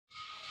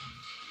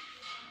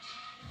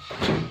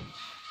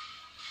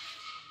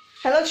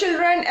Hello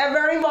children, a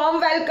very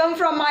warm welcome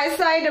from my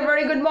side. A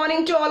very good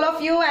morning to all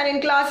of you, and in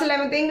class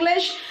 11th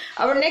English.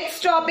 Our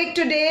next topic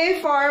today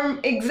from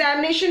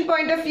examination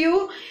point of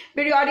view,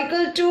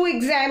 periodical 2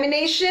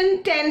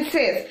 examination,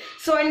 tenses.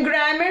 So in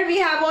grammar we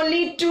have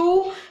only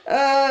two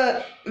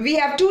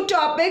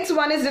topics.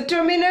 One is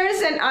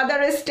determiners and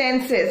other is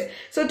tenses.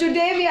 So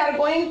today we are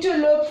going to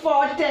look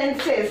for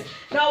tenses.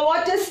 Now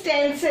what is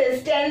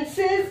tenses?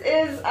 Tenses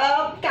is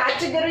a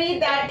category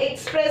that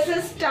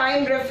expresses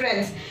time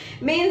reference.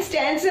 Means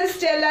tenses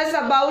tell us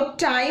about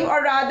time,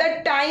 or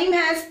rather time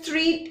has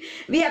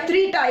we have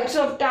three types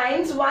of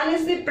times. One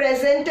is the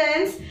present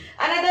tense,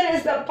 another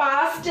is the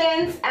past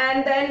tense,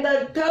 and then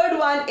the third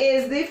one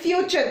is the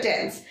future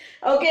tense.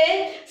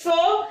 Okay,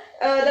 so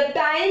the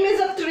time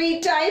is of three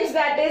types,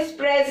 that is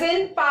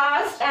present,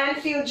 past and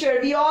future.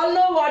 We all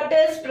know what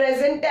is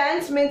present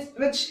tense, means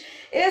which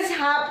is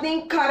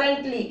happening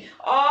currently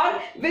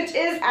or which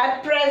is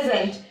at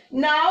present.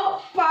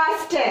 Now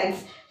past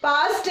tense.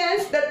 Past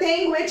tense, the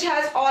thing which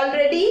has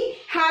already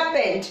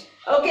happened.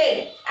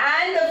 Okay,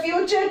 and the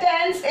future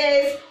tense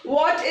is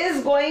what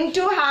is going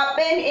to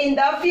happen in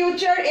the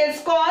future is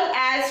called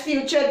as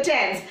future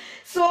tense.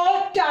 So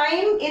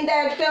time in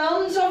the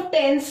terms of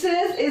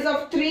tenses is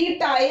of three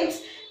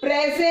types: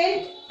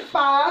 present,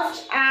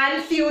 past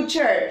and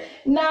future.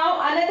 Now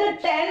another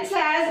tense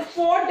has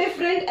four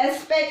different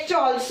aspects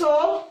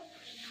also,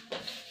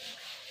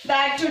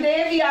 that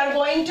today we are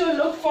going to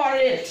look for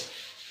it.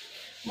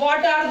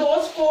 What are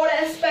those four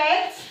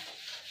aspects?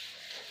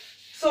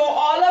 So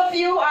all of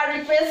you are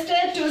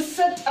requested to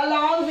sit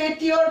along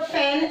with your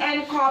pen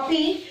and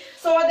copy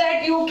so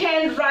that you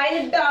can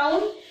write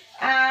down,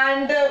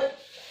 and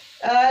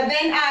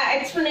then our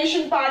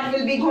explanation part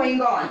will be going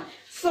on.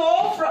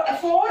 So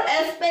four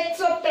aspects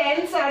of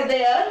tense are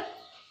there.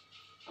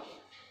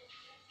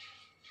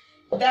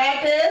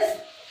 That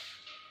is,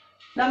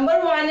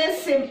 number one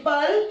is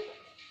simple.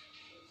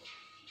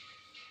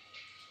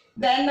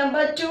 Then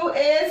number two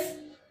is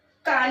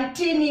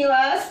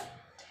continuous.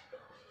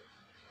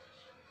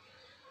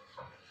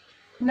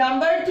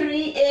 Number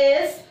three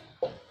is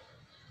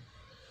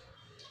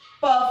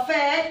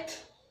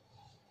perfect.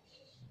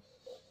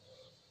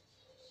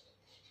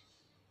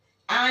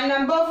 And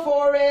number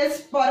four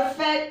is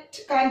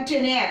perfect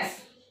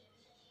continuous.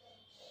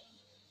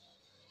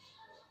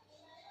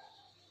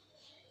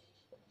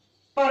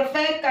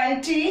 Perfect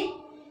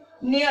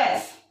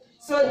continuous.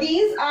 So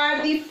these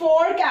are the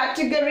four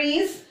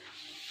categories,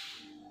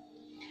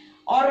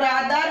 or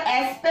rather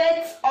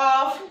aspects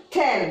of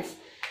tense.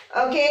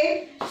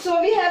 Okay,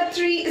 so we have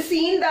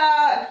seen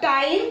the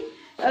time.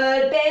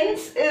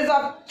 Tense is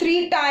of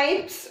three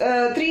types.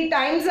 Three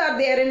times are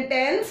there in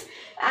tense,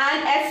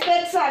 and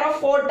aspects are of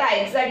four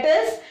types. That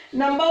is,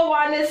 number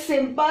one is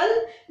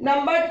simple,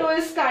 number two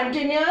is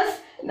continuous,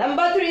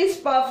 number three is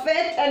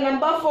perfect, and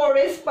number four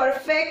is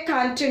perfect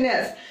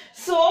continuous.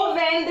 So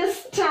when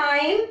this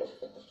time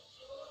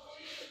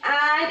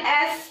and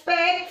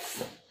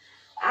aspects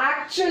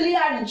actually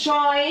are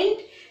joined,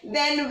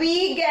 then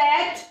we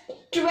get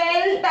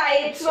 12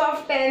 types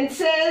of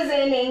tenses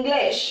in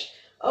English.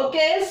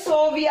 Okay,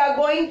 so we are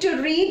going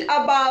to read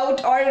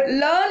about or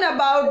learn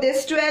about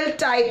these 12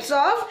 types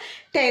of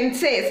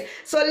tenses.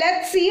 So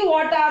let's see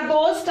what are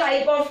those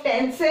type of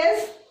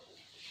tenses.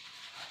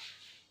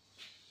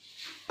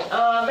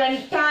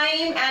 When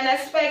time and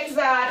aspects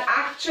are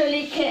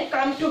actually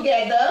come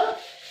together.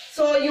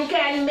 So you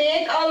can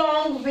make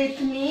along with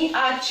me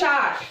a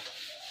chart.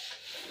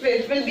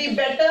 It will be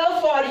better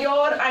for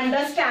your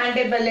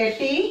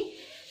understandability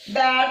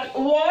that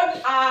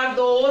what are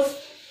those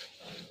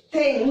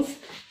things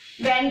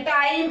when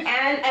time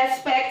and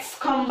aspects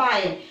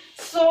combine.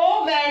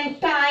 So when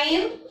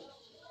time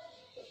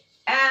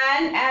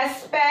and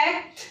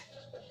aspect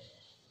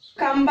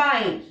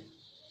combine,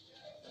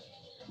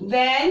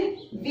 then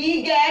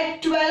we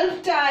get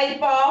 12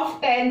 type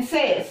of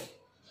tenses.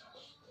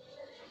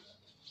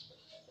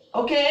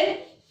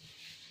 Okay,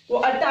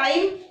 what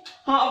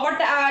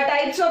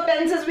types of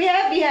tenses we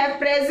have? We have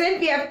present,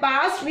 we have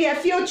past, we have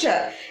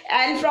future.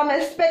 And from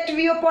aspect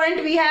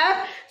viewpoint, we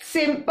have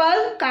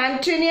simple,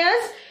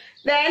 continuous,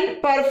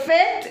 then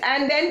perfect,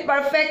 and then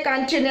perfect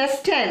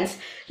continuous tense.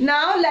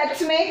 Now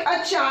let's make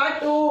a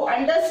chart to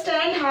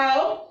understand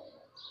how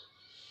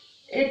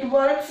it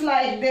works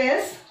like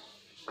this.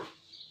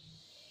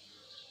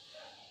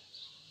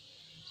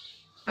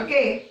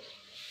 Okay.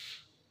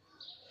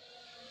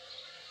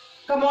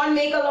 Come on,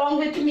 make along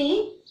with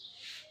me.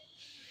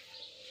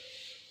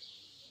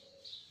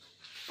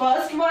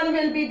 First one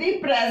will be the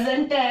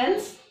present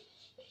tense,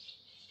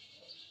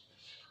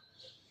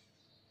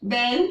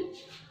 then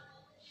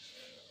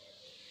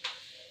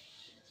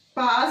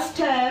past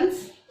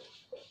tense,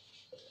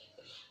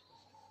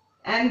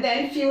 and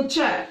then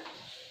future.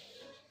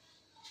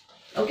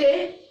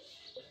 Okay,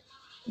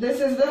 this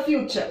is the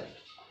future.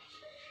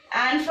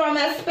 And from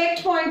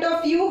aspect point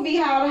of view, we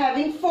are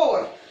having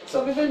four.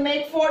 So we will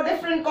make four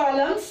different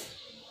columns.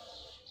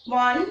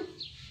 1,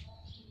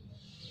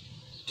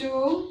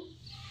 2,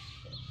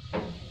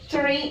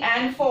 3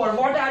 and 4.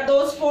 What are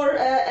those four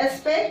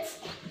aspects?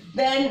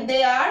 then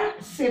they are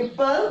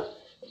simple.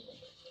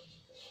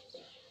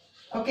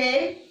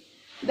 Okay,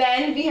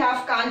 then we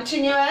have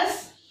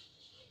continuous,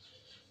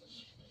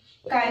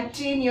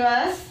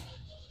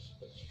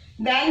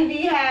 then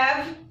we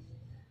have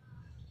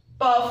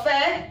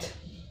perfect,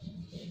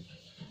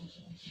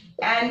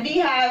 and we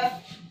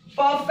have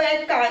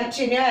perfect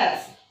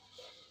continuous.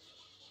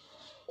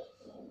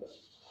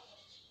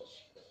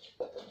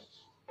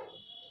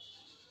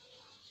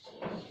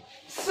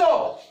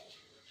 So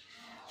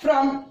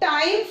from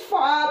time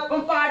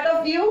part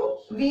of view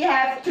we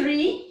have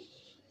 3,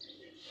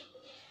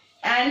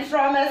 and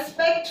from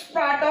aspect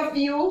part of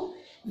view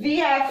we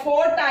have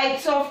 4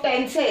 types of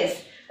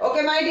tenses.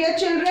 Okay, my dear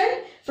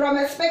children, from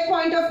aspect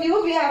point of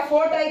view we have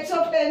 4 types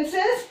of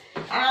tenses,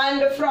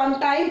 and from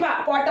time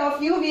point of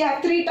view we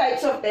have 3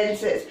 types of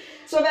tenses.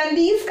 So when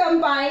these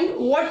combine,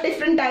 what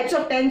different types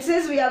of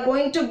tenses we are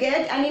going to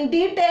get, and in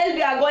detail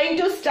we are going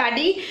to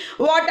study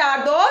what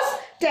are those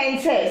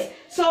tenses.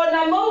 So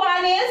number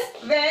 1 is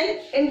when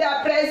in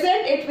the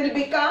present it will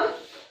become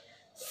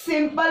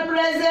simple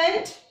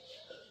present.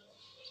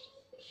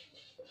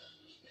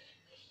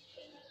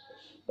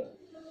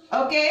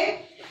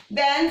 Okay,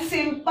 then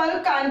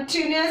simple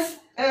continuous,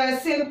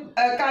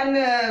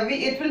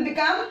 it will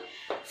become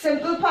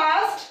simple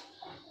past,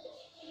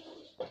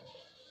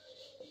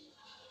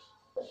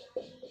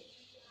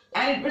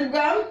 and it will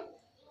become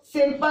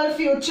simple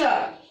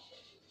future.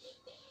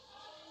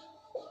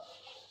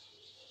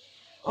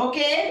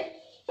 Okay,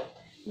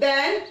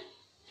 then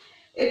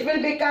it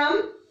will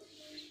become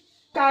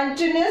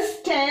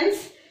continuous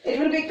tense, it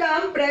will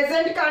become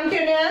present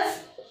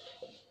continuous,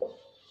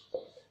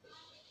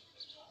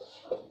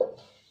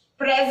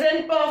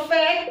 present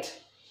perfect,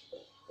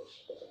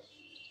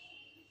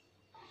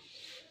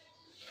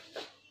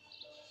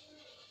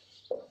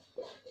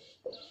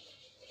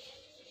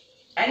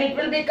 and it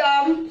will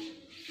become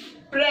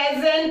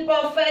present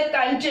perfect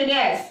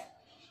continuous,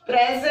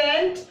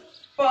 present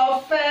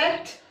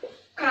perfect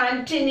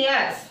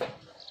continuous.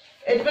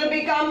 It will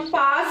become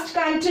past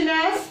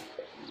continuous,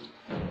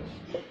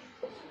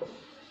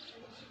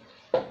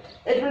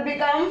 it will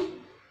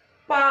become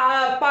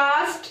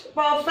past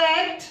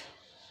perfect,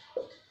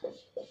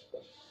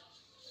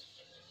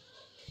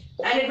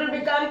 and it will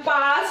become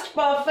past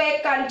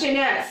perfect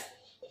continuous.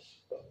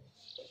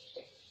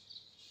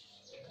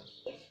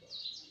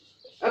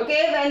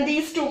 Okay, when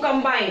these two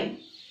combine,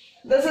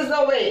 this is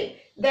the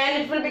way.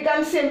 Then it will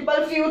become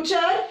simple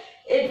future,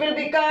 it will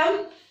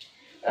become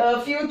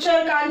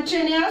future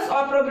continuous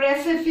or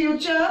progressive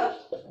future,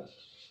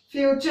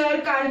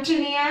 future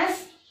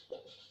continuous.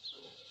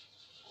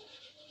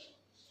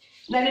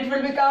 Then it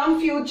will become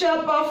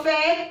future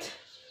perfect,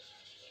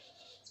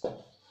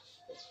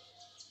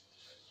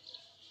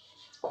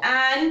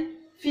 and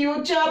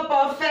future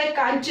perfect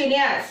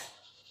continuous,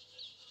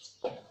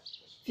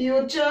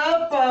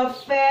 future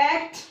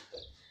perfect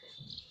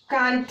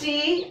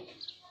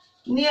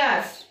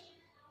continuous.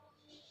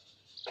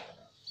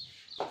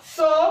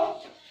 So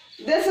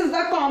this is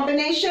the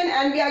combination,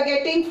 and we are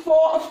getting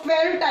 12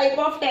 type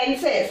of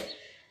tenses.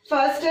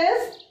 First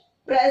is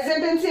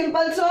present and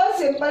simple, so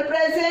simple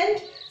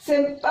present,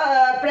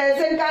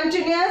 present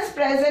continuous,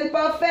 present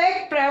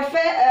perfect,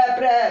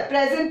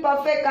 present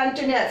perfect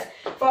continuous.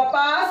 For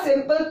past,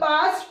 simple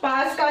past,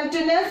 past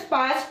continuous,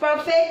 past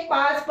perfect,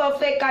 past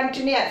perfect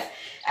continuous.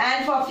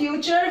 And for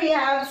future we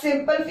have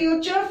simple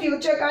future,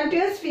 future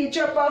continuous,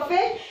 future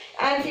perfect,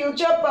 and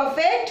future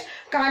perfect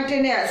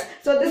continuous.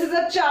 So this is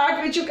a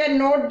chart which you can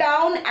note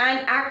down,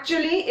 and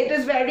actually it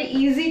is very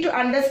easy to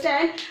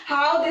understand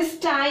how this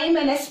time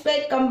and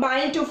aspect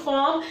combine to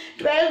form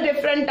 12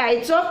 different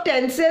types of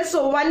tenses.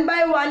 So one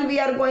by one we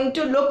are going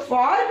to look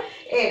for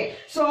it.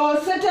 So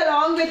sit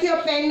along with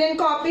your pen and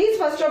copies.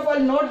 First of all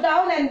note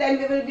down, and then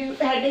we will be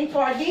heading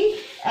for the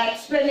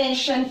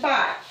explanation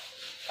part.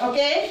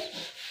 Okay.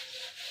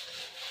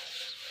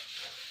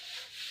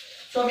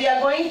 So we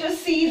are going to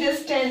see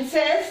these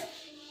tenses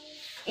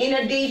in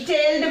a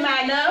detailed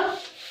manner.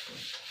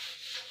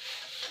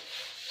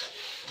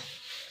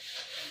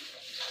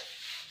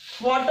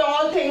 What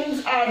all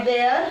things are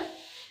there,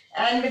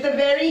 and with a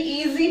very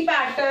easy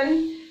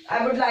pattern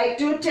I would like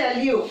to tell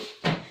you.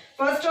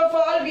 First of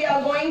all, we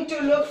are going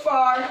to look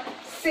for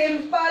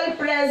simple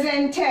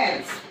present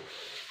tense.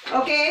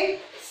 Okay,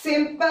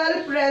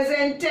 simple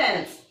present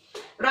tense.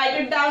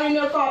 Write it down in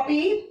your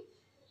copy.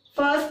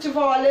 First of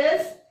all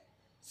is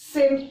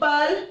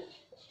simple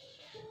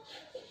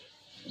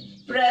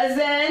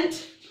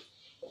present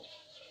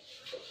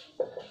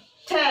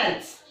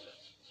tense.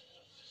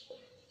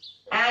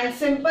 And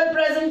simple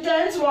present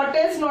tense, what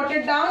is? Note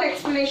it down.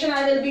 Explanation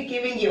I will be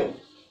giving you.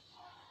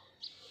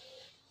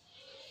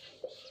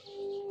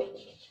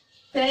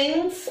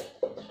 Things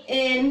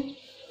in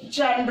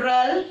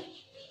general.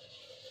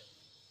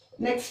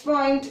 Next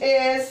point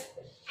is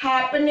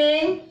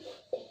happening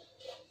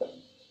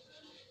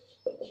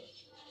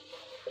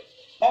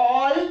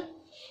all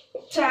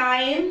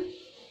time.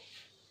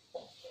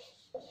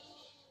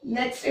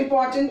 Next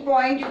important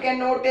point you can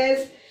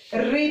notice,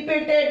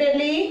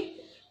 repeatedly.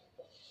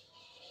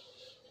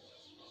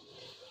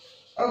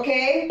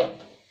 Okay.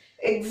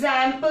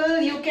 Example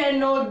you can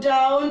note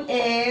down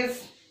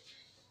is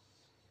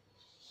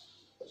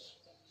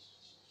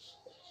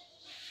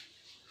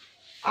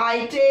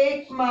I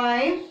take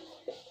my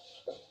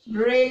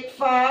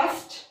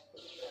breakfast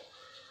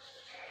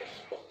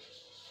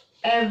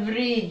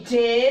every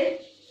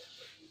day,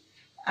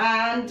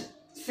 and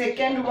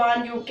second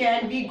one you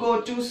can be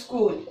go to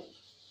school.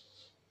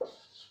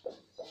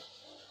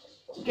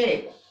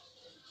 Okay.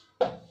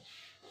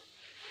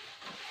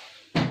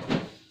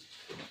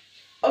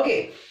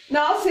 Okay,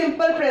 now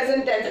simple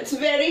present tense. It's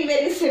very,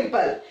 very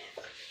simple.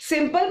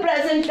 Simple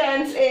present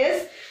tense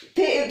is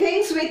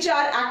things which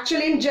are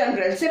actually in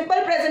general.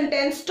 Simple present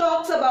tense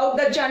talks about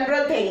the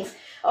general things.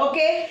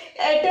 Okay,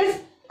 it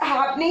is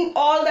happening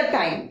all the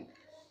time.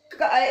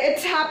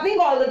 It's happening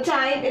all the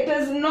time. It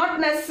is not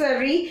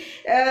necessary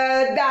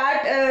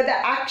that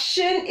the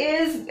action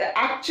is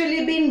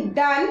actually being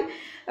done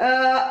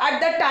at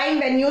the time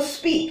when you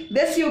speak.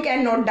 This you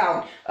can note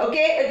down.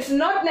 Okay, it's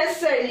not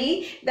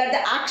necessarily that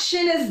the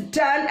action is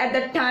done at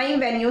the time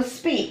when you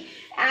speak,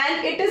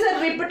 and it is a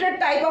repeated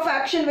type of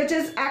action which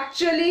is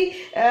actually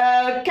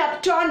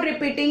kept on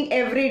repeating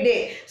every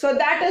day. So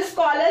that is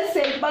called as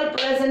simple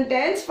present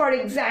tense. For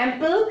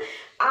example,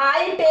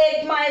 I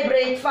take my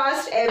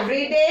breakfast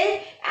every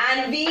day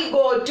and we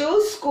go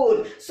to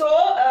school. So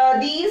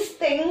these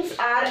things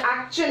are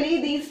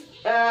actually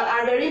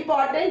are very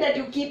important that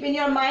you keep in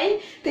your mind.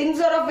 Things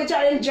of which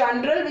are in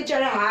general, which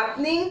are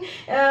happening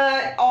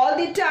all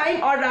the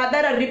time, or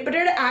rather a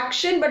repeated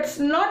action, but it's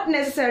not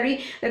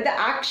necessary that the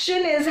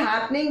action is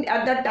happening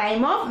at the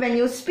time of when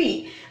you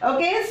speak.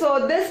 Okay,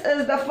 so this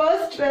is the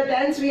first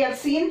tense we have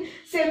seen,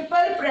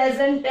 simple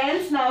present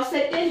tense. Now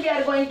second we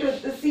are going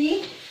to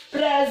see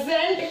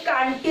present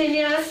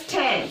continuous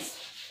tense.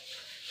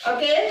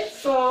 Okay,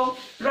 so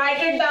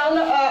write it down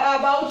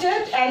about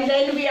it, and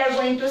then we are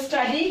going to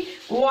study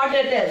what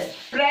it is.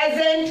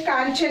 Present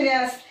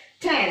continuous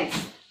tense.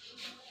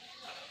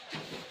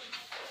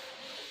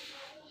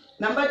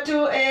 Number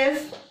 2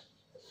 is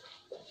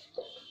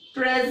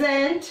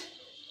present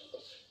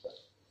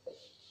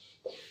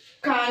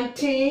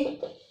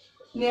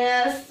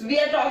continuous. We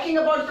are talking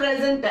about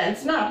present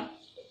tense now.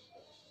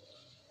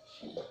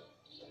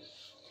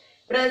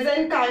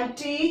 Present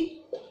continuous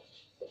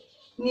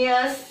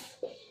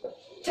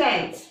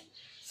tense.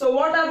 So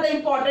what are the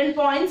important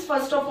points?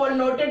 First of all,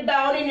 note it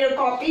down in your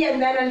copy,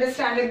 and then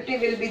understandability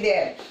will be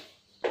there.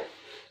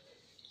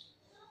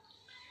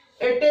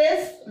 It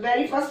is,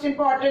 very first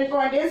important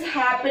point is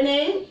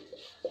happening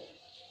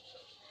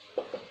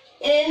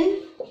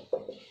in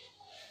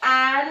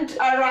and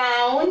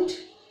around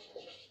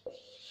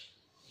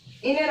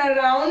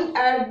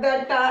at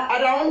the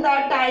around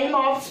the time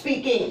of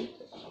speaking.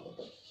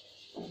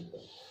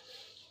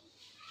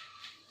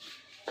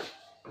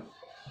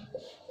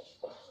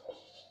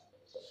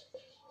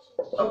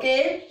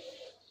 Okay.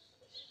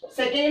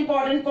 Second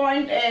important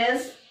point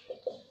is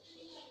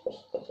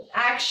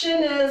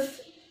action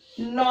is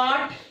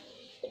not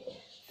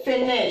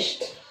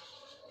finished,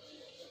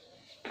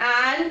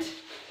 and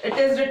it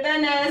is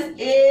written as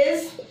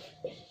is,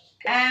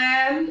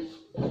 am,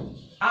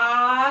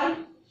 are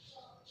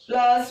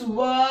plus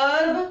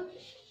verb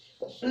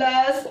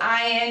plus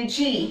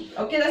ing.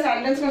 Okay, the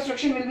sentence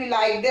construction will be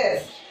like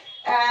this,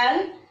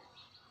 and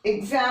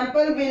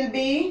example will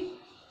be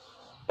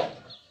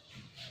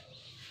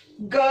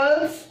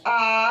girls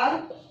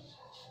are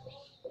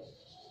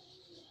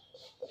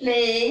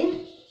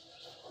playing,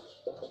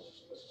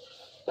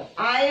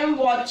 I am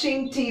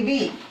watching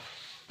TV.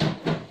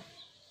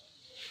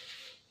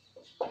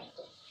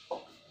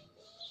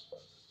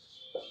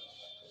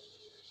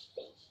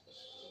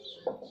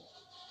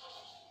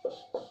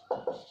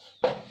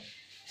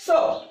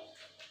 So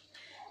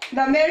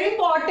the very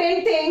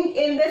important thing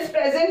in this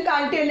present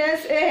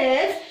continuous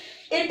is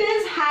it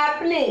is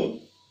happening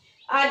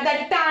at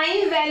the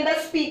time when the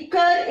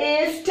speaker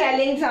is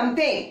telling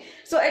something.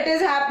 So it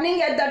is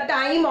happening at the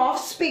time of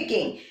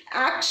speaking.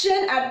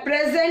 Action at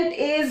present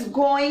is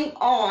going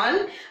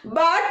on,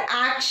 but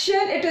action,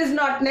 it is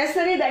not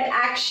necessary that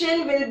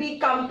action will be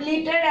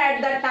completed at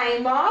the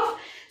time of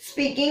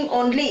speaking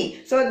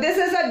only. So this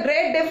is a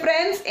great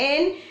difference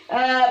in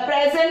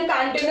present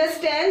continuous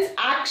tense.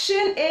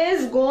 Action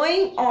is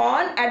going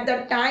on at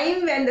the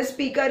time when the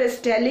speaker is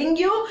telling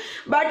you,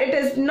 but it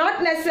is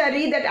not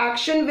necessary that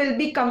action will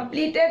be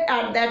completed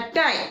at that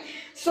time.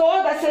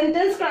 So the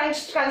sentence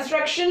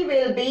construction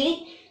will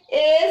be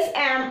is,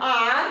 am,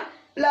 are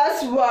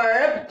plus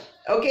verb.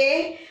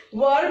 Okay,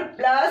 verb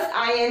plus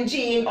ing.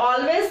 In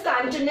always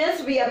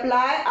continuous we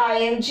apply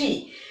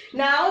ing.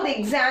 Now the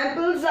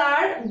examples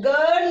are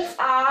girls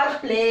are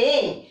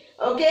playing.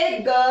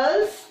 Okay,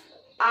 girls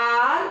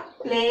are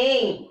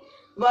playing.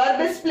 Verb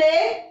is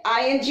play,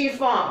 ing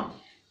form.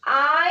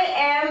 I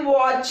am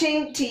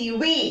watching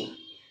TV.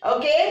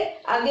 Okay,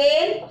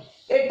 again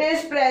it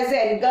is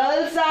present.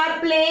 Girls are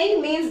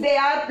playing means they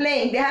are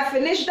playing. They have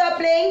finished the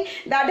playing.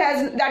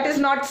 That is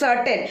not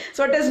certain.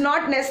 So it is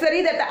not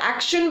necessary that the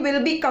action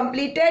will be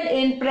completed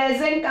in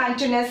present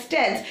continuous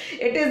tense.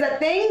 It is a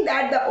thing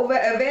that the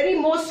very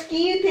most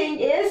key thing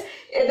is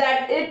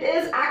that it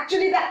is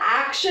actually the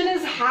action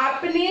is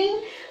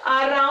happening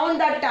around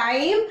the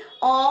time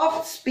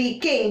of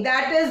speaking.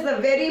 That is the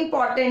very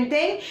important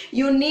thing.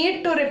 You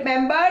need to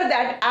remember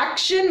that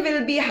action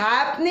will be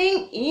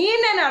happening in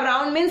and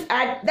around means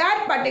at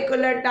that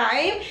particular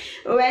time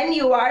when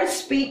you are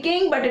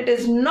speaking, but it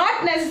is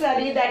not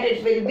necessary that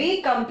it will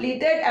be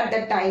completed at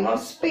the time of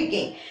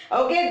speaking.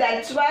 Okay,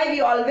 that's why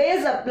we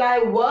always apply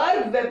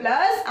verb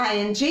plus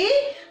ing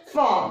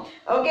form.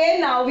 Okay,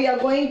 now we are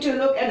going to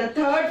look at the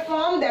third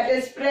form, that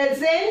is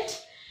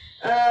present.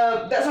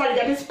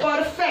 That is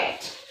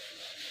perfect.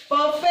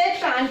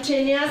 Perfect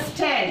continuous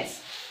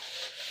tense.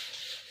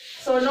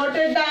 So note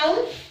it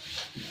down.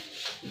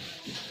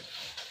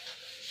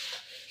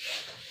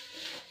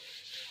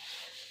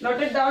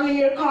 Note it down in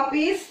your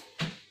copies.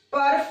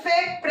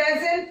 Perfect,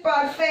 present,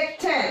 perfect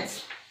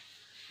tense.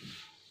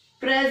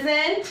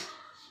 Present,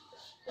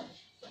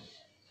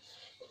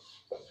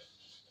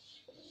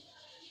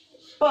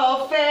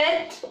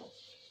 perfect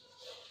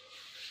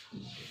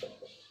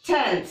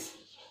tense.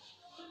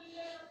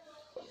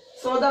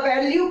 So the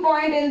value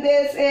point in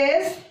this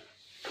is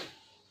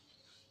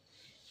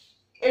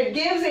it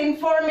gives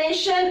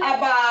information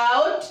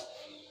about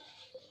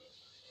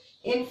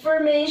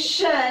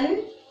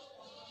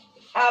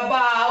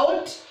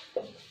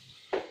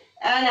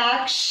an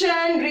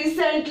action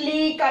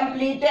recently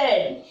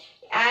completed.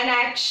 An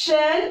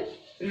action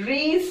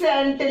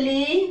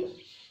recently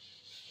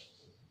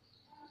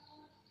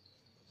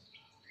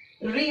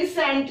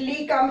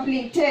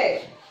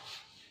completed.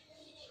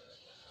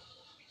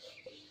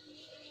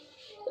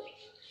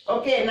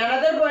 Okay,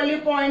 another value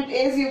point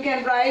is you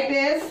can write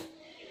is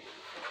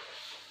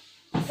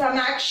some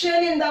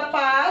action in the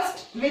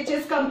past which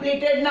is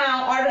completed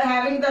now or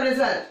having the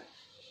result.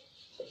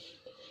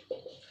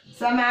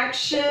 Some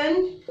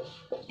action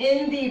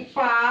in the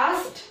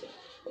past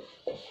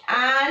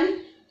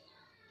and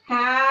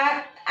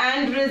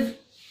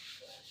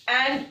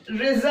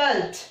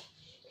result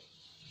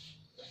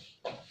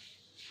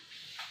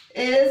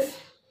is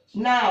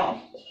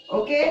now.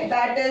 Okay,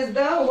 that is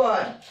the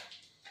word.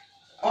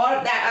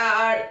 Or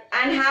that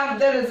and have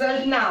the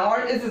result now,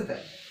 or is it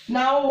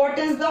now? What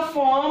is the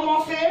form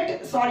of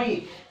it?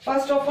 Sorry,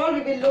 first of all we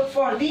will look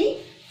for the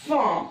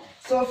form.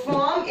 So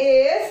form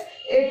is,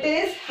 it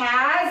is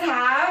has,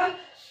 have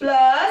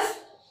plus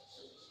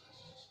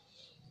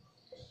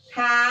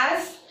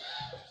has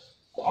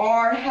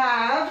or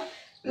have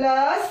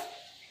plus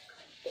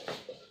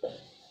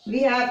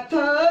we have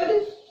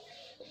third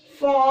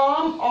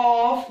form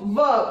of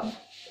verb.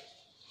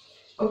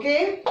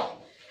 Okay,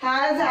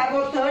 has, have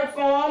a third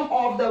form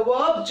of the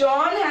verb.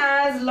 John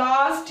has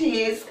lost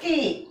his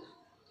key.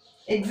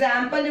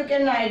 Example, you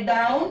can write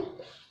down.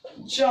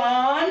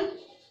 John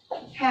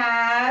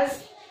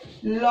has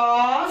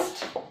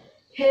lost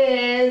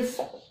his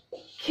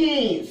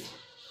keys.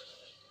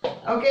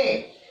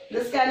 Okay,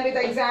 this can be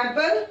the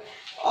example.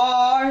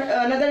 Or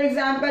another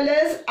example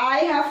is, I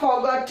have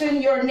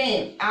forgotten your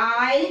name.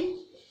 I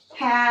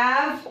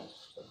have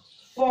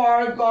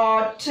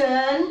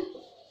forgotten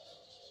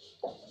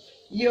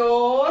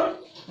your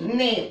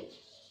name.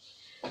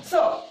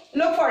 So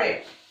look for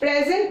it.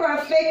 Present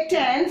perfect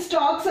tense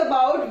talks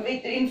about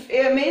means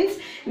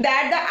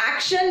that the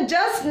action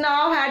just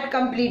now had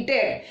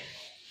completed.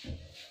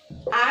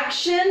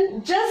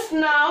 Action just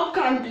now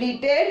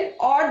completed,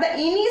 or the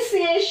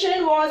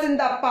initiation was in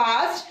the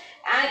past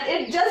and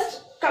it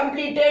just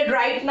completed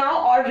right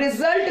now, or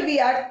result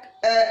we are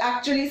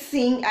actually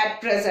seeing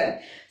at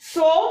present.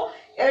 So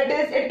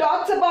it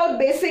talks about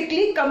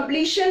basically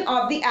completion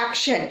of the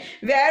action,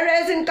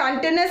 whereas in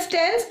continuous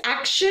tense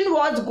action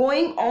was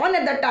going on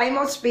at the time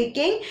of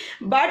speaking,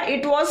 but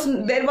there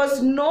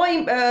was no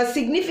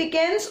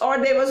significance, or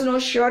there was no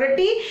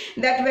surety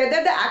that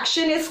whether the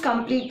action is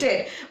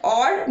completed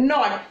or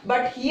not.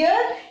 But here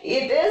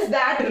it is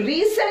that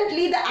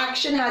recently the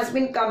action has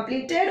been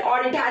completed,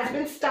 or it has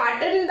been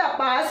started in the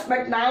past,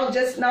 but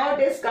just now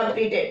it is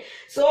completed.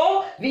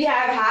 So we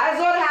have has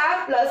or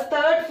have plus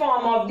third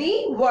form of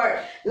the word.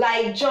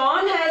 Like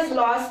John has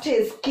lost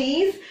his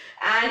keys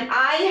and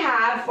I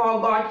have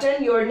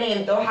forgotten your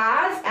name. So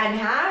has and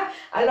have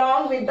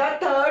along with the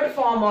third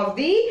form of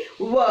the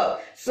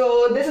verb.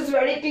 So this is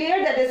very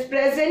clear, that is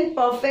present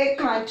perfect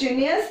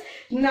continuous.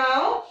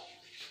 Now,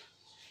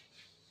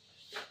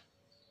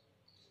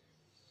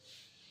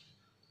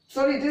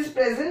 sorry, it is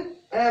present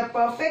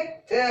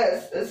perfect,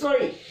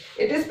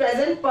 it is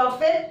present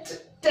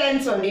perfect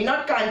tense only,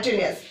 not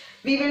continuous.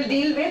 We will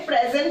deal with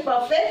present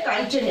perfect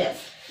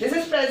continuous. This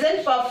is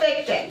present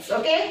perfect tense,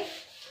 okay?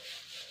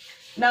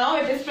 Now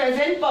it is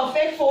present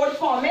perfect, fourth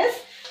form is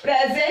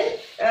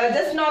present.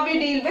 Just now we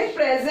deal with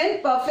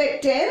present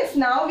perfect tense.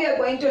 Now we are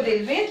going to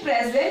deal with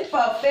present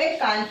perfect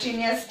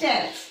continuous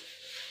tense.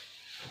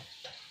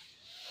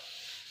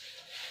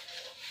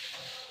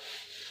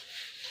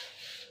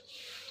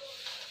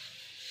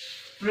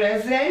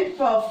 present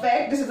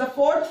perfect. This is the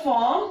fourth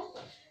form.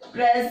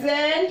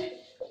 Present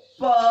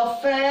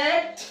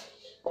perfect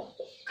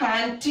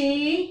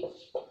continuous.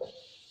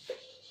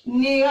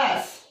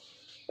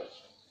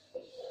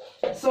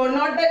 So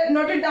note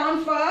it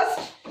down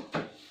first,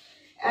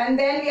 and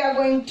then we are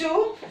going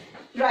to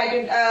write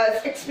it,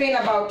 explain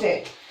about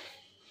it.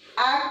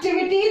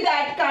 Activity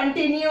that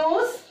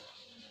continues.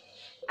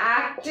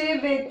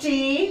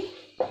 Activity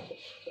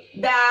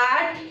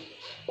that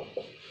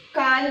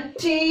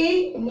continues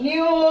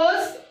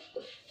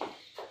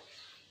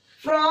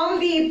from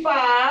the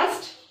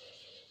past,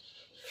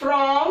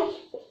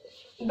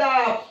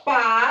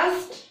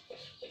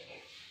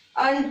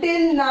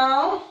 until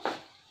now,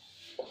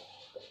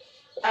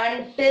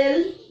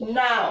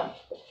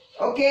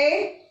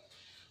 okay?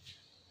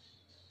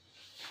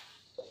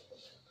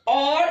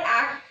 Or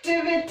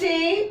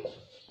activity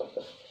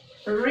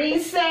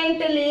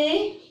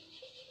recently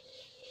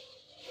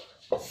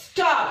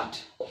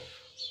stopped.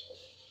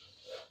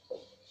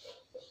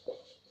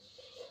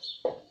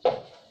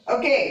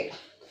 Okay,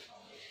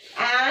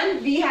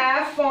 and we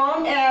have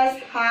form as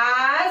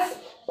has,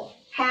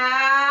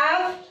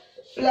 have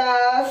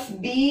plus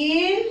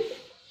been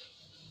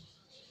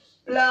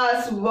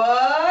plus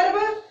verb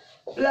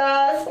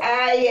plus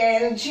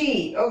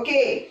ing.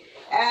 Okay,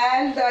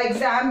 and the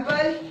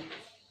example: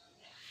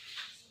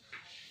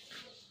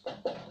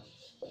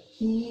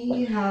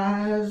 he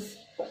has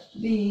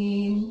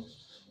been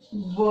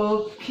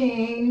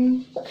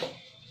working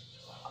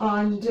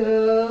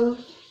under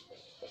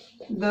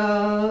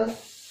the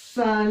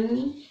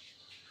sun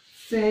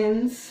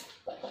since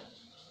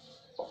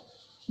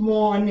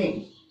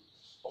morning.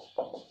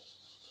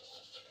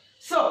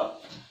 So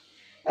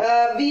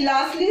we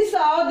lastly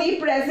saw the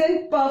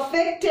present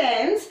perfect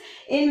tense,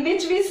 in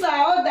which we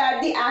saw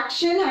that the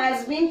action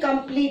has been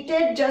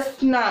completed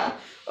just now.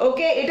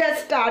 Okay, it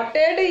has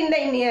started in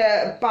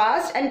the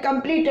past and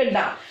completed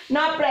now.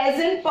 Now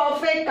present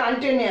perfect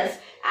continuous.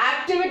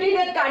 Activity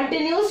that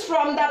continues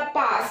from the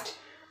past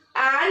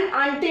and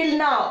until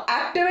now.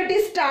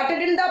 Activity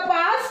started in the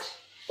past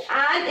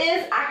and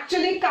is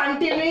actually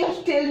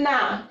continuing till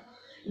now.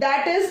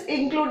 That is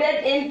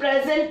included in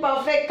present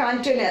perfect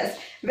continuous.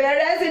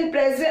 Whereas in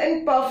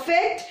present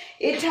perfect,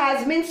 it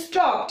has been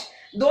stopped.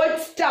 Though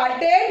it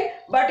started,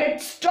 but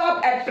it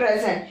stopped at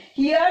present.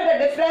 Here the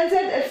difference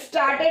is it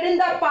started in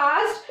the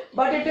past,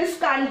 but it is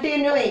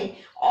continuing.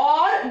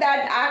 Or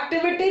that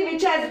activity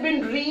which has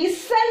been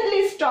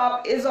recently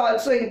stopped is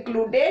also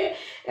included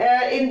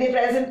in the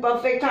present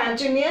perfect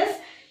continuous.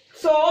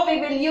 So we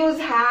will use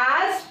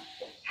has,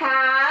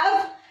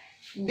 have,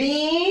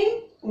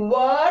 been,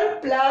 were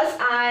plus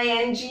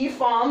ing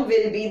form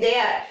will be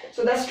there.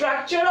 So the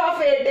structure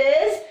of it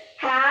is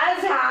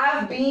has,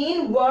 have,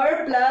 been,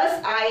 were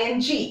plus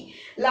ing.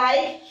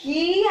 Like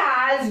he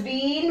has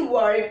been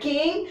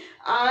working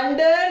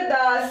under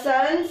the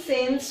sun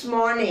since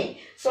morning.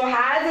 So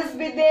has is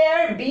be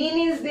there, been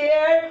is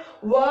there,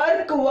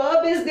 work,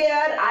 verb is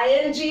there,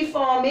 ing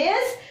form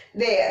is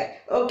there.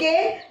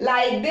 Okay,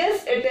 like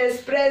this it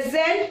is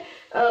present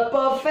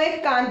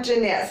perfect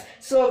continuous.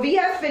 So we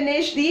have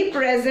finished the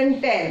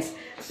present tense.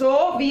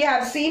 So we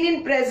have seen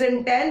in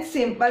present tense,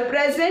 simple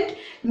present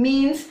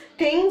means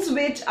things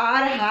which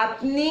are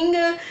happening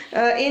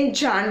in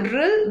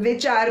general,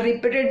 which are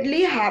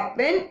repeatedly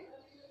happen.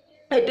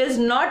 It is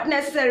not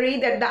necessary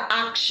that the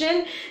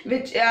action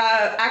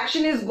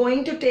is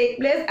going to take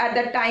place at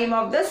the time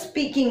of the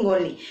speaking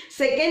only.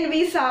 Second,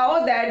 we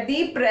saw that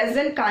the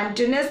present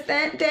continuous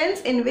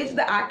tense in which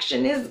the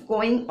action is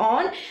going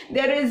on,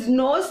 there is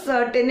no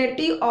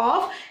certainty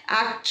of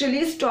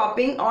actually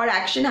stopping or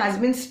action has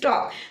been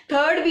stopped.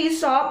 Third, we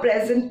saw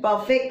present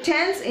perfect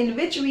tense in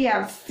which we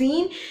have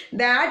seen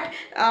that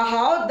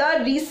how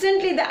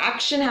recently the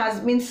action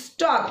has been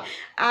stopped.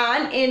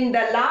 And in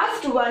the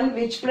last one,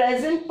 which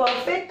present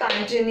perfect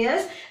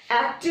continuous,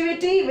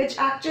 activity which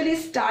actually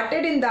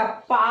started in the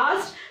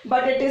past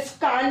but it is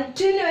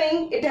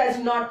continuing, it has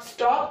not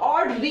stopped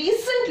or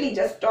recently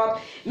just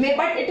stopped,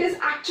 but it is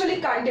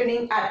actually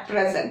continuing at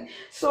present.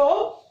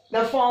 So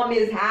the form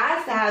is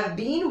has, have,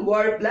 been,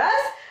 were plus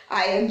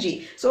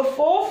ing. So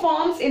 4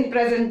 forms in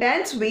present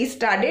tense we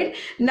studied.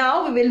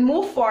 Now we will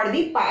move for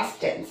the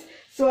past tense.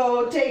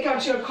 So take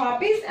out your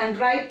copies and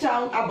write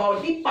down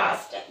about the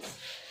past tense.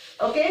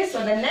 Okay, so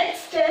the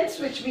next tense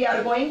which we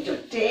are going to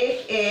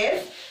take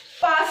is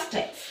past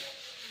tense.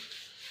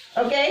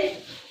 Okay.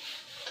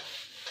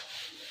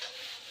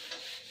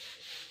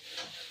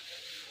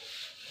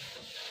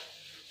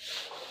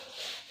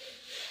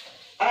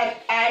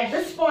 At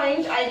this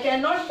point, I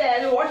cannot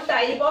tell what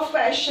type of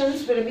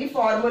questions will be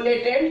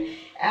formulated,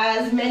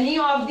 as many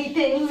of the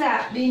things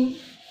have been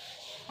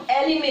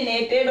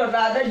eliminated or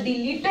rather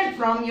deleted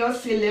from your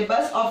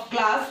syllabus of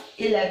class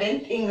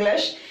 11th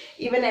English.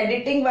 Even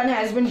editing one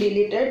has been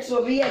deleted.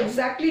 So we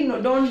exactly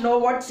don't know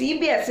what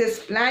CBS is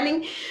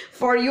planning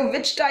for you,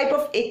 which type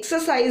of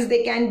exercise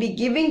they can be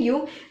giving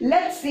you.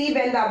 Let's see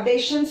when the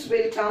updations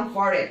will come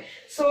for it.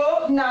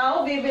 So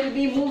now we will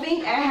be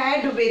moving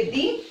ahead with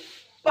the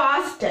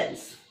past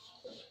tense.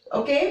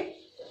 Okay.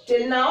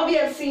 till now we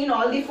have seen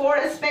all the 4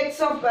 aspects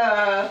of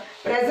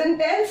present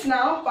tense.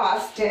 Now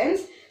past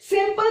tense.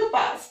 Simple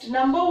past.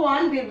 Number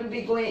 1, we will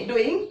be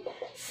doing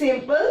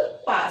simple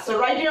past. So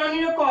write it on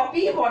your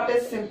copy. What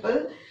is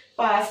simple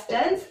past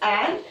tense?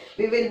 And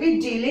we will be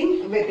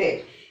dealing with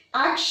it.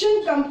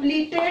 Action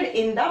completed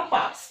in the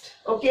past.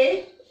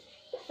 Okay.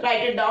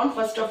 Write it down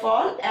first of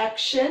all.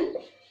 Action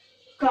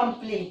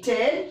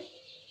completed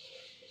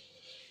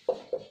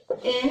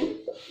in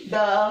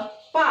the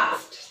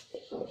past.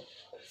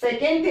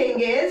 Second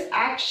thing is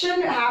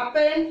action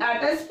happened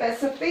at a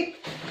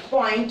specific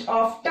point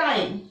of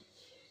time.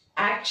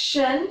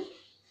 Action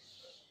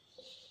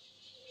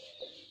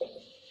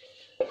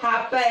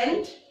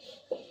happened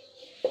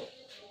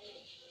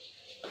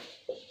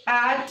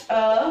at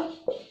a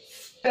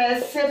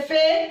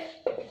specific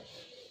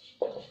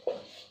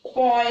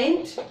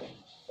point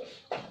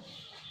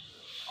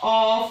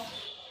of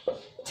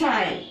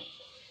time.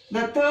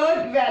 The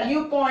third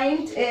value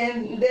point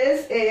in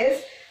this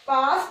is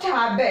past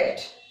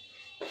habit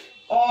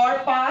or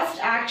past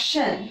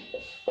action.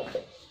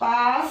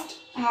 Past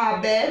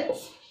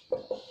habits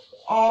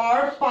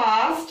or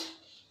past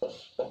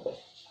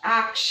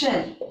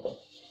action.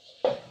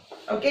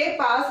 Okay,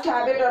 past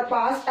habit or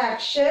past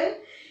action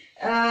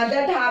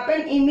that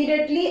happened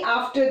immediately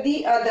after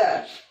the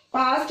other.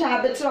 Past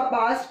habits or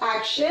past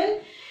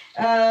action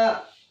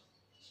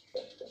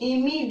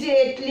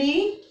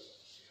immediately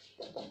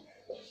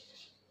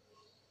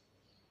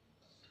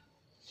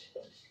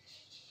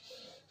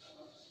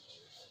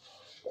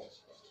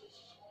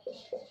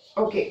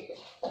okay.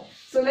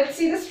 So let's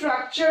see the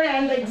structure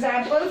and the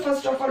example.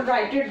 First of all,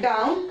 write it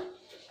down.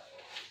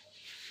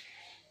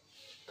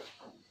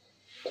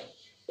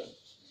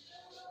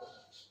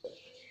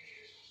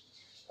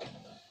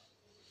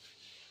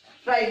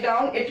 Write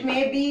down. It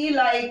may be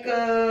like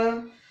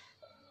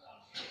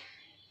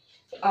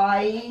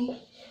I,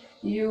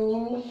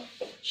 you,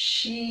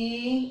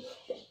 she,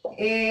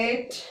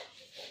 it,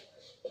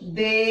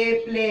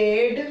 they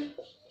played.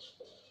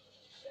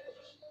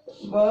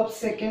 Verb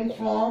second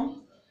form.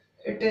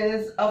 It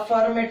is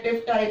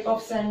affirmative type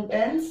of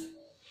sentence.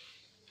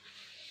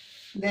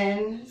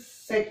 Then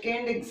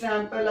second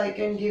example I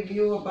can give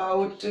you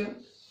about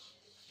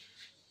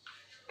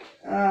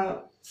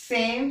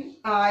same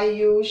I,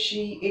 you,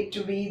 she,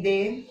 it, we,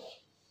 they.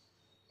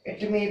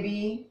 It may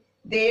be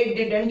they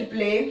didn't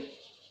play.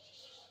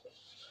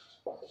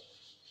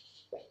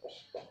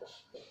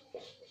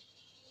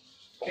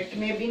 It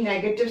may be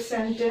negative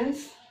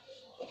sentence.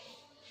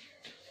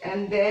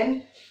 And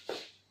then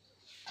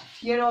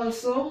here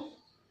also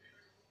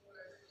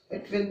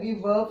it will be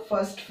verb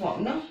first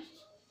form, no?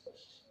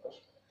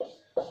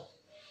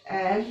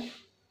 And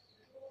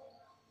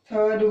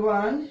third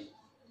one,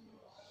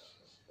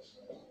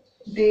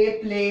 they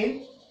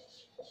play,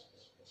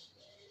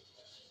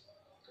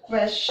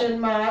 question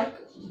mark,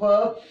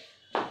 verb,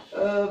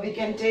 we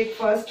can take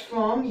first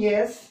form,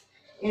 yes,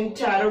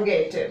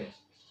 interrogative.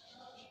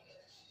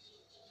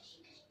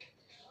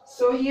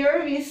 So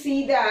here we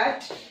see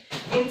that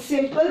in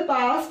simple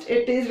past,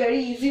 it is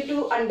very easy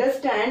to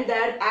understand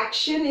that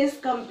action is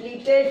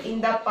completed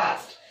in the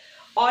past.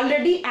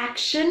 Already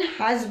action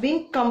has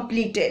been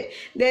completed.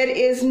 There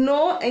is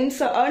no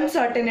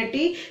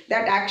uncertainty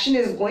that action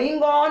is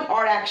going on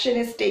or action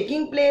is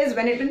taking place.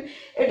 When it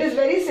is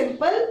very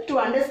simple to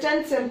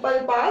understand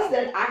simple past,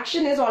 that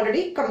action is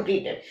already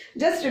completed.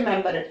 Just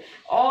remember it.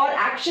 Or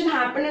action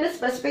happened in a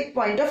specific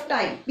point of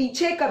time.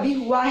 पीछे कभी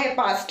हुआ है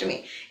past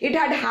में. It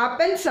had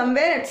happened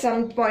somewhere at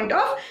some point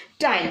of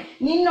time.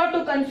 Need not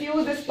to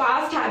confuse this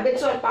past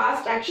habits or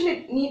past action.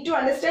 It need to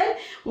understand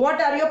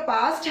what are your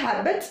past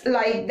habits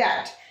like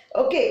that.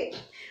 Okay.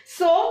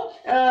 So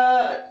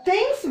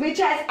things which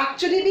has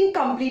actually been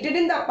completed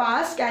in the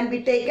past can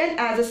be taken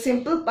as a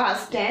simple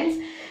past tense.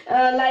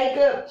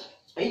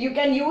 You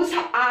can use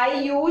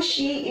I, you,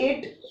 she,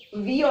 it,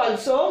 we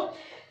also.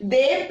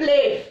 They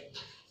played.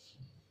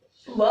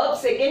 Verb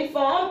second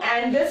form,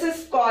 and this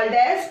is called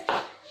as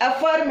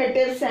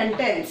affirmative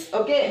sentence.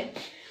 Okay.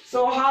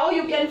 So how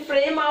you can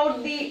frame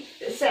out the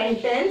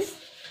sentence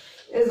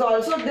is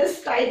also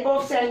this type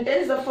of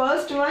sentence. The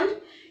first one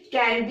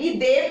can be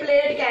they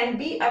played, can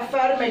be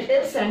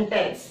affirmative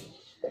sentence.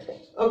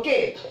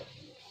 Okay.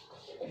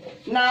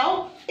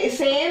 Now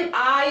same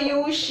I,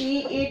 you,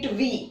 she, it,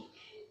 we.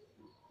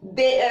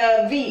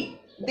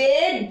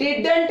 They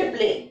didn't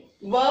play.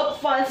 Verb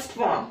first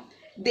form.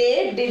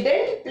 They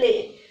didn't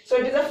play. So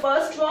it is a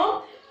first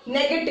form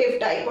negative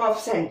type of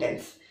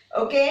sentence.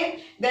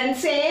 Okay. Then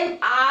same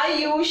I,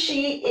 you,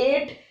 she,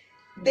 it,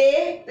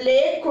 they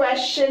play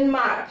question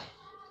mark.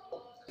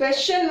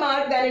 Question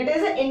mark, then it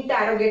is an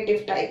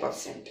interrogative type of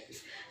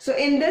sentence. So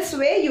in this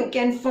way you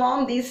can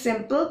form these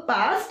simple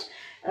past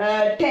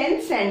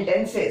tense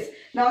sentences.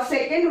 Now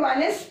second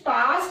one is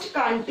past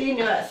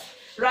continuous.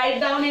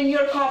 Write down in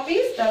your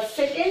copies. The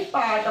second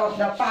part of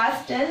the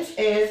past tense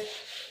is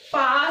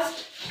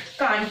past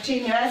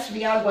continuous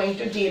we are going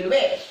to deal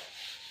with.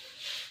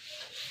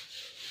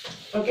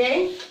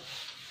 Okay.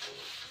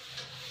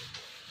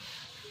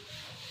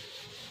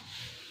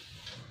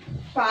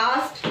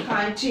 Past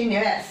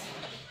continuous.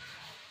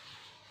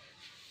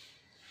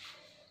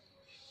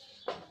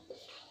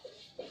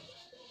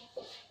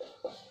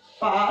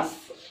 Past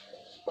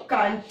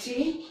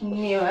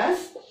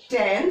continuous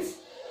tense.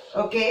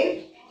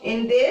 Okay,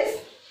 in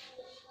this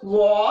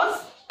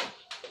was,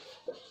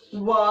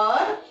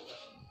 were,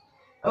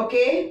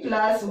 okay,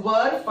 plus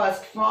were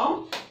first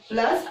form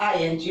plus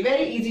ing.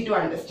 Very easy to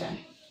understand.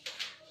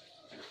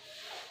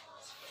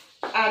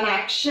 An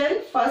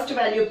action, first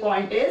value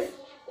point is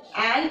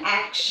an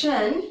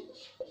action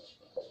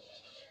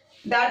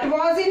that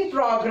was in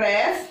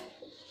progress,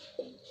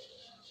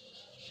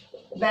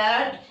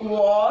 that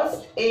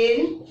was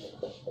in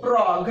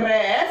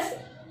progress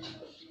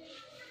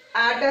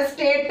at a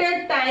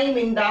stated time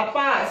in the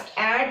past,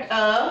 at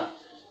a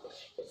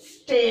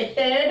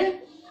stated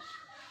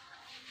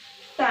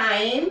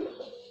time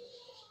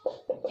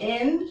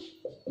in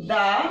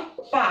the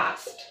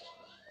past.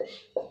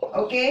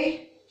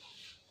 Okay,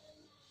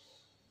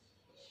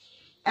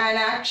 an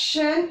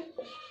action,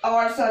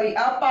 or sorry,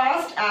 a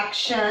past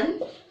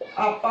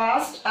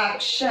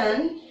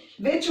action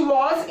which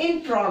was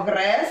in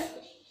progress,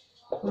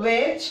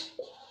 which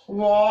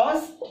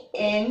was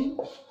in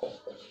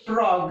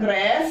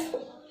progress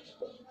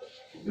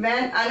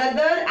when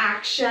another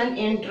action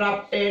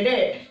interrupted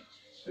it,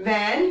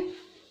 when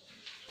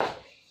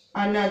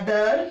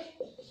another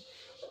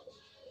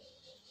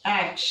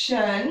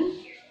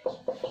action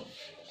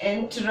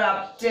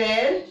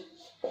interrupted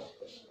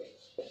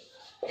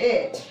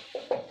it.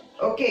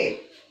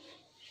 Okay,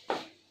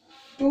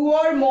 two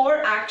or more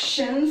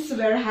actions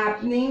were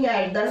happening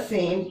at the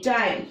same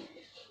time.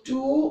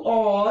 Two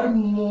or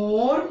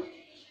more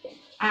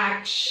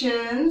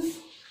actions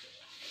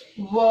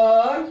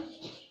were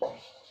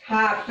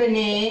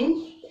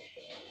happening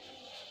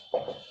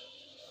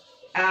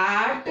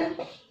at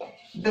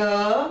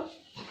the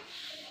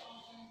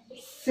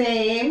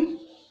same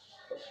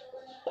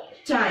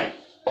time.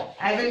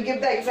 I will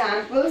give the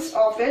examples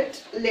of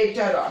it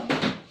later on.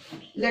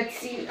 Let's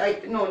see.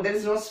 No, there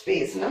is no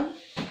space, no?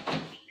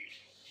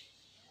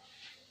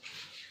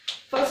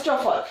 First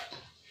of all,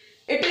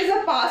 it is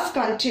a past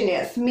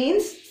continuous,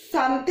 means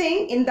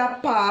something in the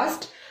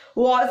past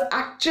was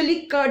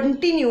actually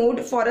continued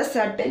for a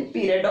certain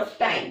period of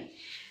time.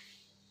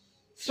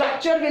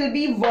 Structure will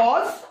be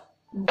was,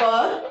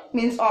 were,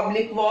 means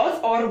oblique was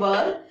or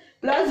were,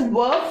 plus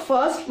verb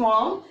first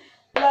form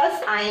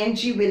plus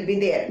ing will be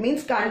there.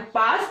 Means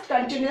past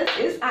continuous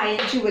is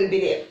ing will be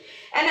there.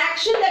 An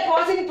action that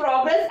was in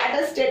progress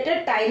at a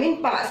stated time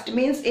in past,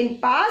 means in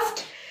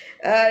past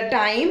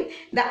time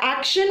the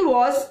action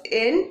was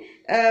in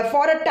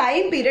for a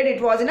time period,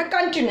 it was in a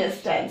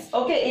continuous tense,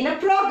 okay, in a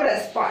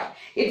progress part.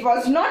 It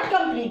was not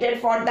completed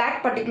for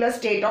that particular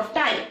state of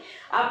time.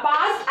 A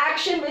past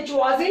action which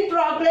was in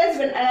progress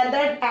when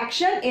another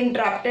action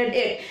interrupted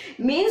it,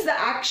 means the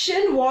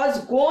action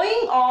was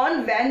going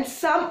on when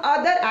some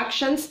other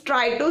actions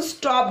tried to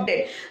stop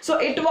it. So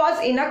it was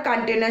in a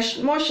continuous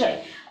motion,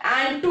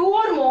 and two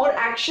or more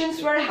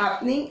actions were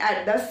happening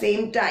at the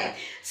same time.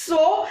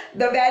 So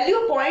the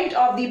value point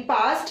of the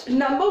past,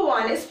 number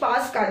one, is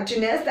past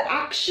continuous. The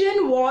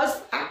action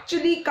was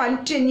actually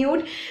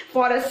continued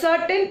for a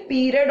certain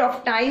period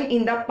of time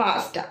in the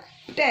past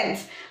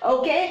tense.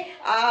 Okay,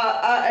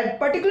 a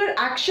particular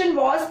action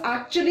was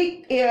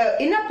actually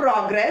in a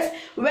progress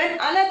when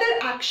another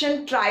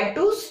action tried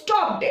to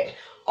stop it,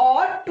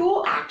 or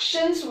two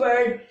actions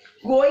were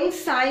going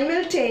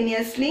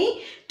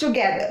simultaneously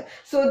together.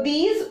 So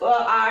these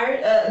are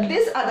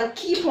the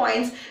key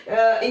points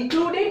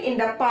included in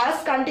the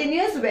past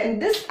continuous. When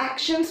this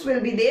actions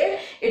will be there,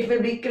 it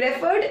will be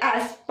referred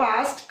as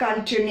past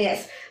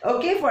continuous.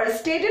 Okay, for a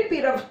stated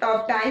period of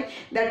time,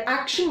 that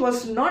action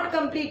was not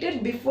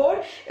completed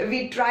before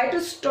we try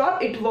to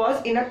stop, it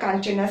was in a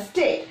continuous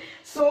state.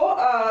 So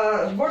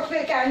what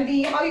can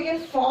be, how you can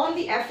form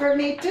the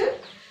affirmative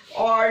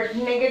or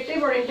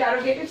negative or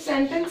interrogative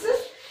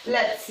sentences?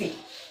 Let's see.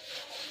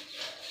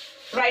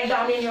 Write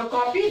down in your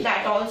copy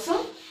that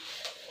also.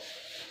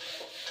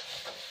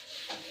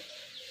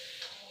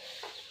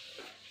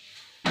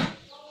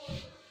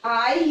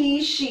 I,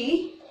 he,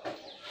 she.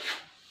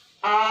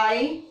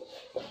 I,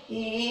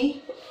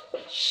 he,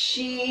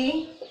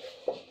 she,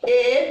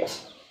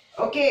 it.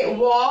 Okay,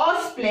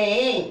 was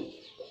playing.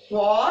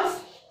 Was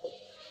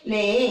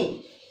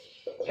playing.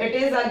 It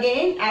is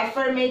again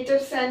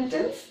affirmative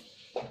sentence.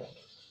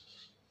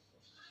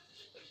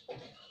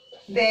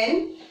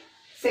 Then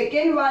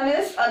second one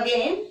is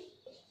again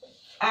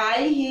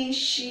I, he,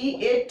 she,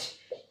 it.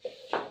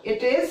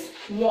 It is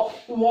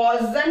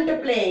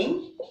wasn't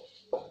playing.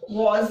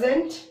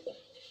 Wasn't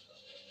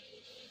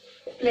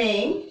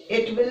playing.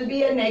 It will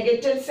be a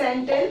negative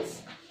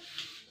sentence.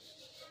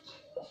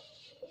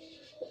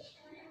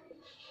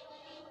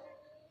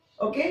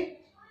 Okay,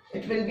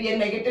 it will be a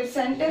negative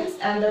sentence.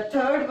 And the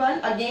third one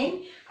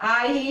again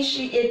I, he,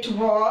 she, it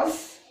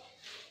was.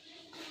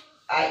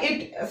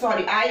 It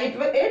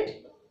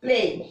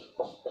playing.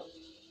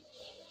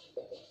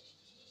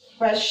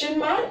 Question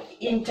mark,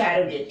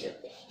 interrogative.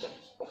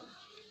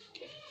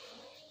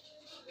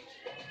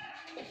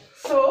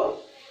 So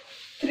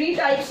three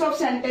types of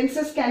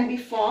sentences can be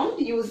formed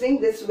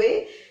using this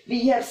way.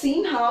 We have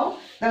seen how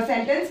the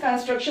sentence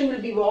construction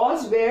will be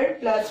was, where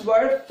plus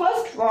verb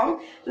first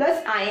form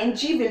plus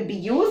ing will be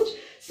used.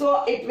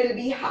 So it will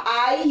be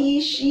I,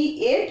 he,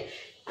 she, it.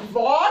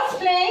 Was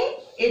playing,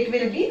 it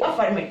will be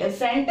affirmative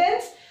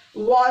sentence.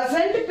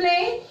 Wasn't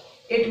playing,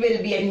 it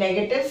will be a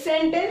negative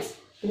sentence.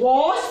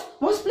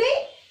 Was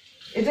playing,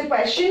 it's a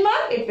question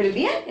mark, it will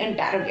be an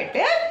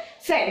interrogative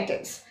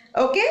sentence.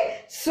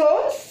 Okay,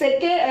 so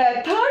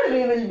third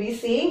we will be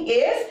seeing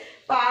is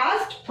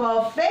past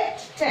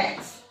perfect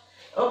tense.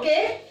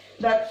 Okay,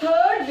 the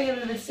third we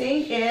will be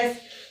seeing is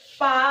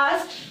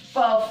past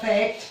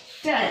perfect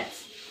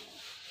tense.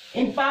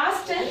 In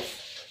past tense,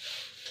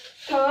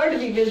 third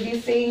we will be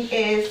seeing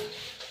is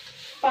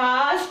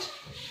past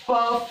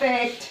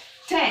perfect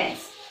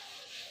tense.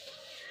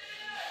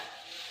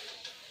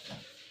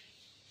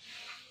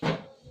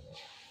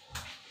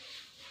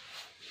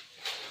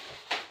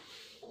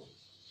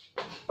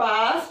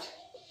 Past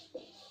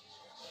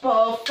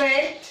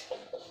perfect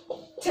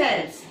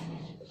tense.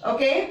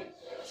 Okay,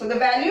 so the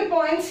value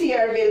points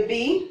here will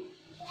be,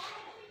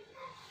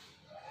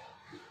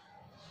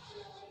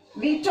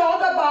 we talk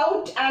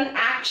about an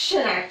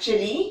action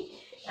actually,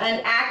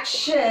 an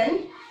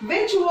action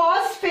which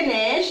was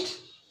finished,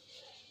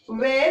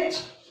 before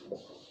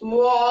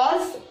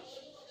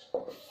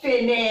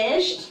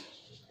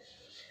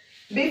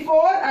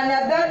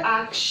another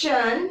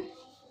action,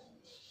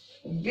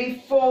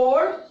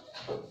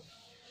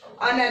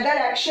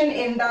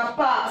 in the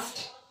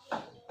past,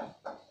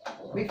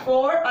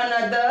 before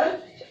another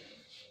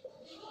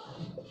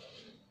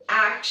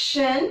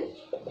action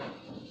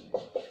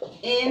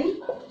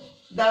in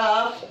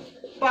the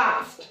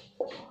past.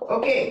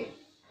 Okay,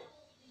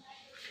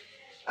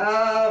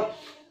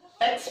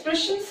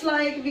 expressions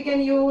like we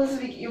can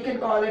use, you can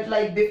call it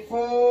like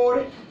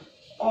before,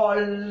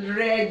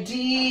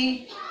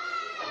 already,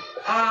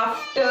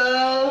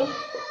 after,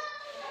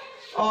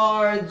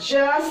 or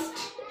just,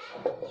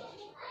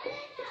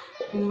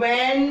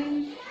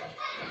 when,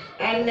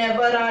 and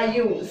never are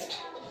used.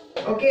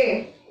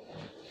 Okay,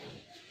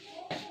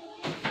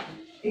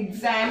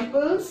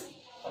 examples: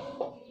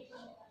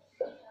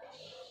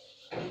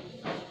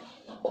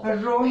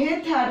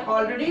 Rohit had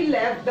already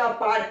left the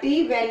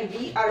party when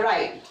we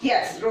arrived.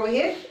 Yes,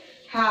 Rohit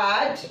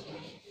had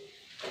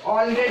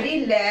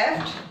already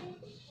left.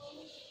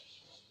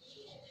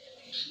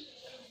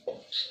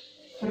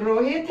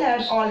 Rohit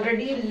had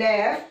already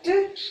left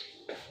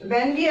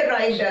when we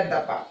arrived at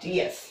the party.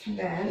 Yes,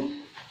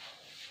 when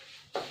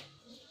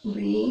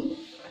we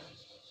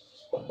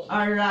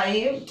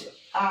arrived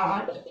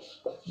at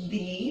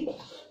the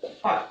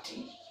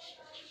party.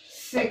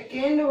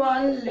 Second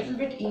one, little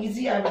bit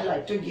easy, I would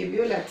like to give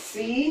you. Let's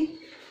see.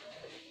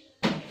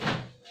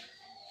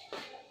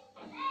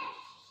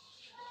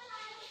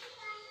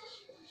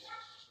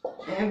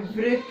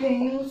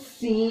 Everything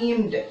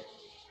seemed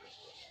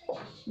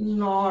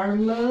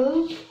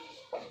normal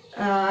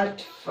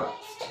at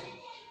first.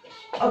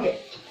 Okay,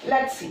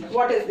 let's see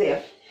what is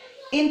there.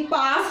 In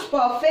past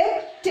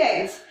perfect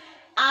tense,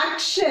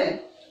 action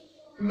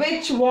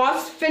which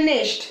was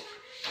finished,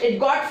 it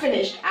got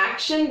finished.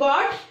 Action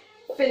got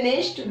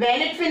finished.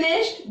 When it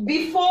finished?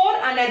 Before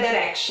another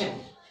action.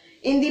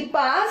 In the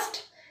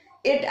past,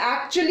 it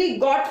actually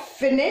got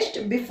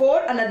finished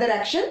before another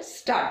action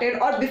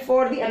started, or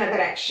before the another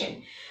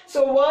action.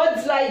 So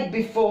words like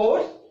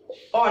before,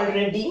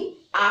 already,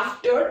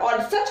 after,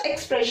 or such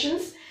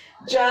expressions,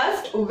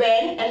 just,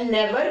 when, and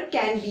never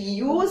can be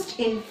used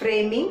in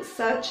framing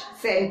such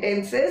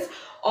sentences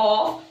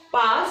of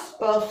past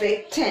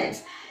perfect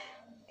tense.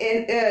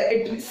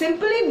 It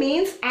simply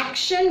means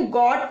action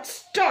got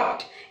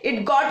stopped,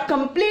 it got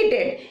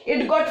completed,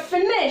 it got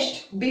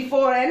finished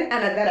before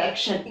another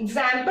action.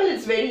 Example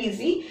is very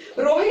easy.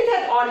 Rohit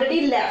had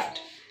already left.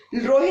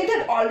 Rohit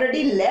had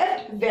already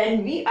left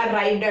when we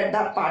arrived at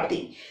the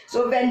party.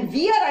 So when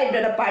we arrived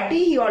at the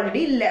party, he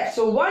already left.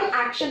 So one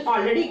action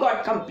already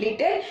got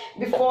completed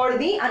before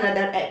the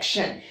another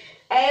action.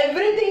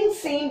 Everything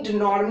seemed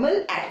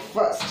normal at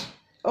first.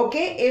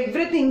 Okay,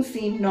 everything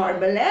seemed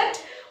normal at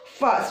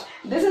first.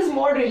 This is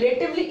more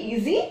relatively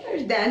easy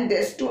than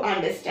this to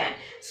understand.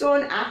 So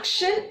an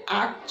action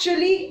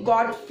actually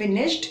got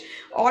finished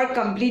or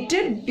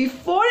completed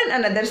before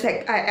another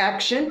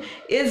action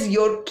is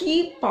your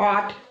key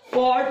part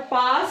for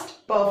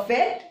past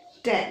perfect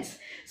tense.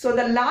 So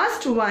the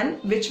last one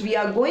which we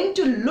are going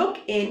to look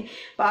in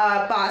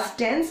past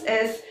tense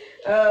is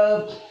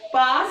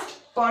past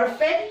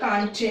perfect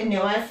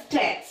continuous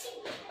tense.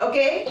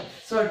 Okay,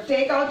 so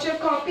take out your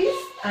copies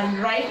and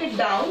write it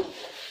down.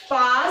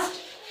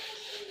 Past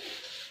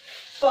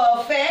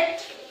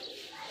perfect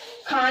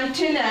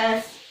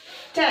continuous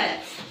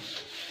tense.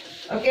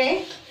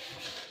 Okay,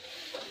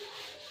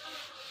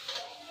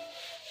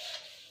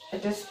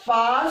 it is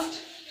past.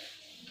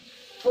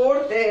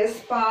 Fourth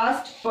is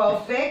past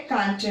perfect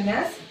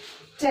continuous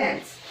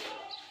tense.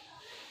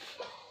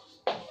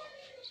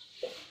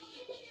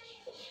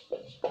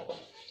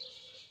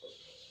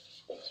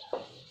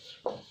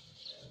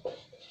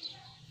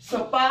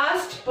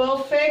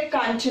 perfect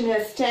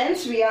continuous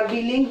tense we are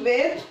dealing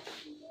with.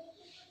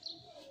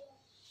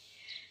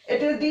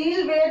 It will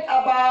deal with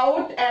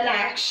about an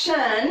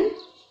action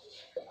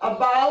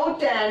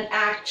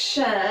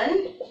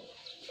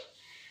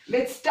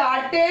which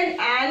started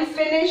and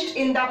finished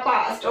in the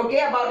past.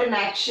 Okay, about an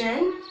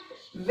action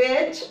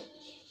which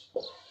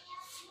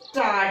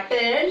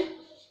started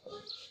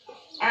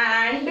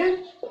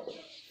and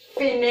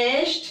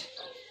finished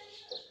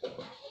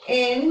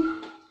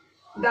in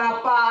the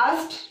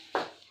past.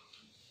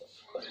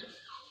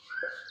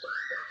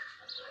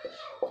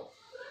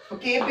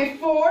 Okay,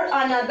 before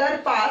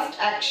another past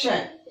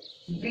action.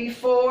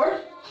 Before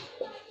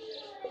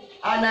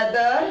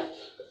another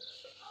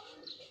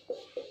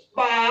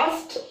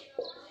past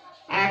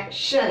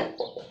action.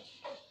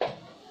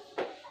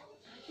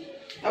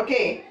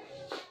 Okay,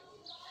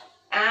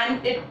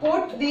 and it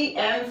put the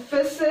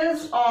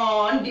emphasis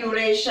on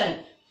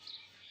duration,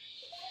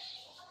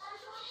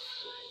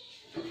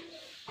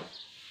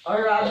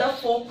 or rather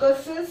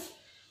focus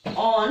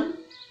on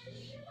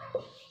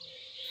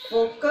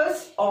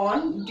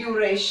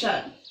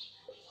duration.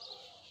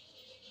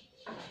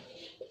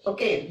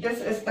 Okay,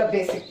 this is the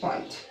basic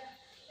point.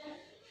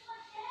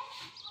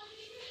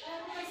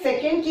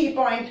 Second key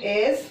point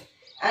is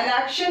an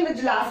action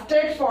which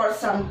lasted for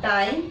some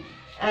time.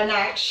 An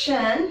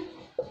action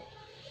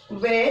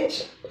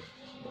which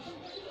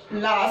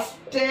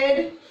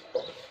lasted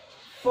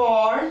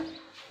for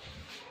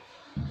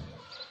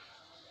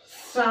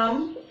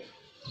some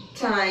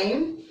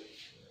time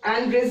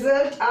and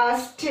results are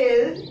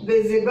still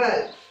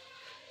visible.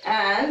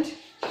 And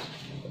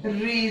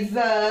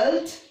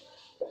results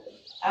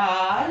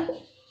are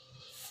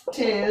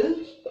still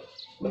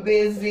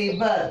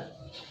visible.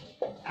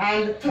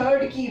 And the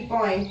third key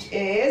point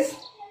is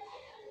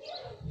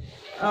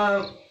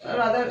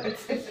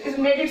it's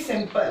made it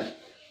simple.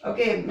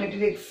 Okay, made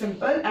it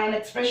simple. And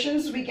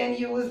expressions we can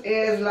use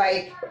is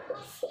like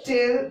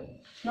still,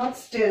 not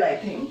still, I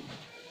think.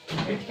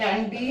 It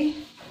can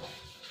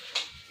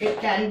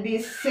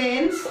be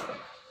since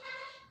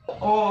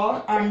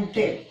or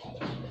until.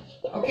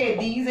 Okay,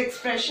 these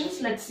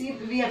expressions, let's see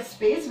if we have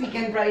space, we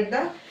can write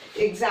the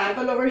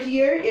example over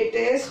here. It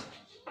is,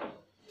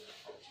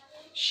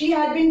 she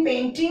had been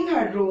painting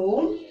her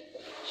room.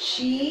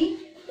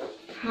 She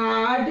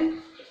had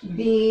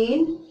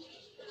been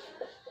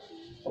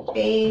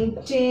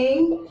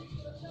painting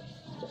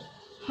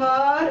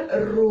her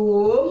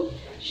room.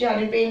 She had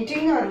been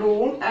painting her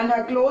room and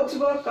her clothes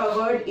were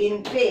covered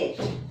in paint.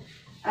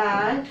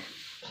 And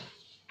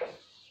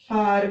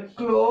her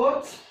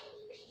clothes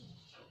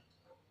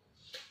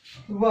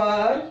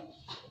were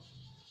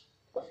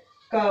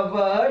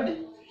covered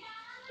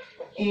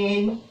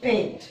in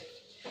paint.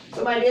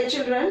 So my dear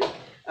children,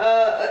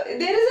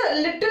 there is a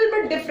little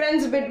bit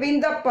difference between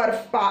the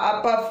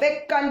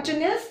perfect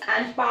continuous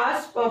and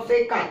past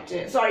perfect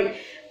continuous. Sorry,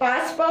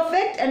 past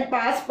perfect and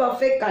past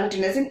perfect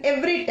continuous. In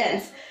every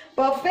tense,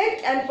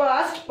 perfect and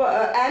past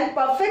and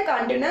perfect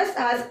continuous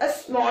has a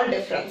small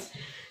difference.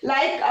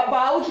 Like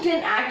about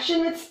an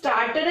action which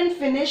started and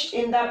finished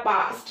in the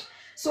past.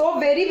 So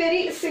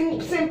very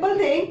simple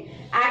thing.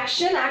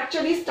 Action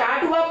actually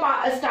start हुआ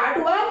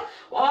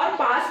और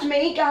past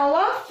में ही क्या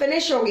हुआ,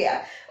 finish हो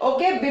गया.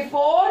 Okay,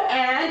 before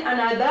and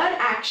another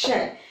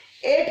action.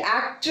 It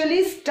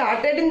actually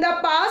started in the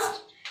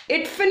past.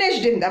 It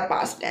finished in the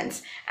past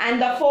tense.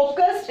 And the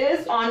focus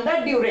is on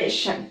the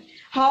duration.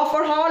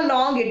 For how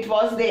long it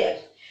was there.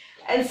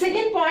 And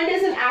second point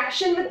is an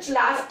action which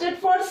lasted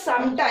for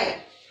some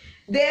time.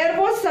 There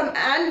was some,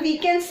 and we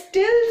can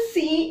still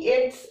see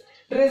its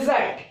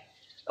result.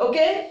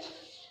 Okay,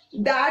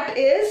 that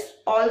is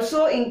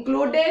also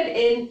included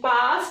in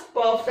past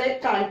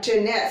perfect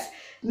continuous.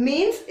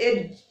 Means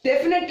it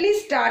definitely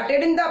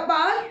started in the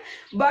past,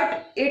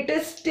 but it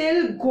is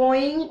still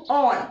going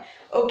on.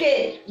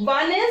 Okay,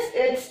 one is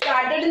it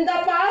started in the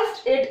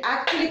past, it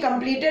actually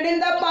completed in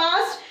the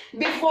past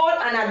before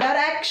another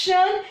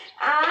action,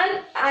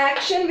 and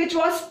action which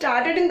was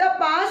started in the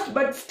past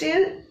but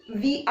still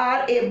we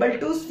are able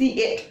to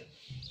see it.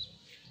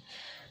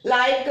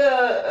 Like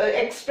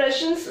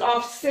expressions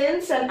of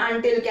since and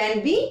until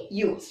can be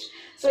used.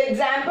 So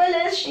example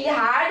is, she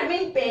had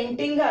been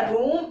painting her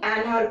room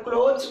and her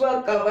clothes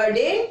were covered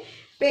in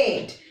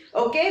paint.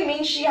 Okay,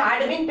 means she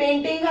had been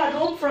painting her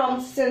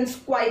room since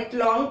quite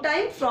long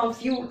time, from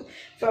few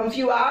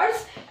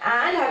hours,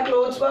 and her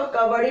clothes were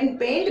covered in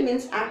paint,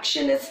 means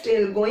action is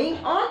still going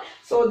on.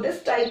 So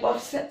this type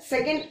of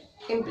second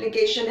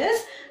implication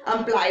is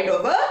applied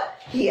over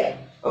here.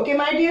 Okay,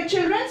 my dear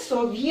children,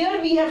 so here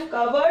we have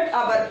covered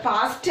our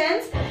past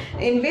tense,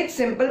 in which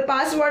simple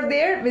past were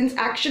there, means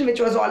action which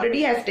was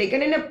already has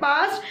taken in a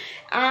past,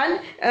 and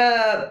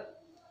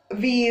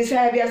we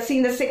have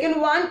seen the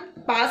second one,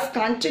 past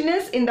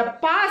continuous. In the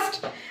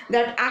past,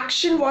 that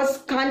action was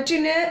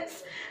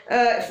continuous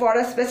for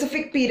a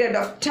specific period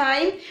of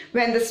time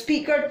when the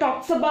speaker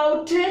talks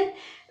about it.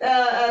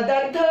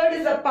 The third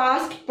is the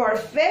past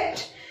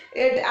perfect.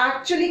 It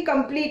actually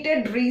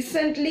completed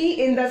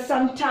recently in the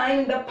some time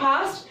in the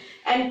past.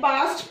 And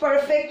past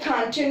perfect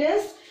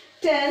continuous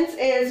tense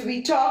is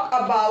we talk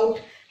about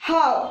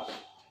how.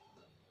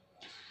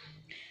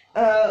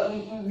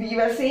 We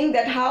were saying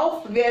that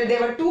how, where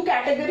there were two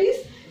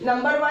categories.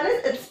 Number one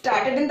is it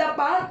started in the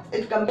past,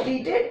 it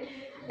completed.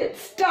 It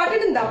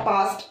started in the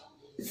past,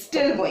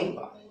 still going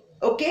on.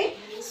 Okay,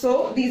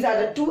 so these are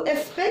the two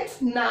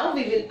aspects. Now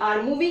we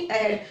are moving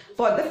ahead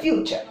for the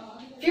future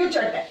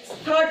tense,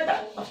 third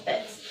type of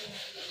tense.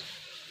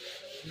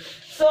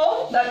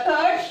 So the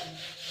third,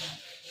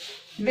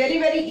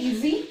 very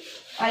easy,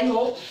 I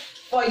hope,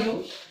 for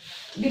you,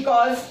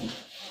 because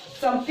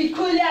some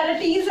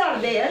peculiarities are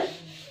there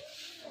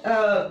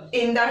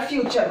in the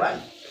future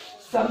one.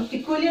 Some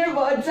peculiar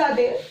words are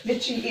there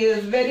which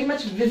is very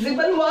much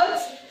visible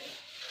words.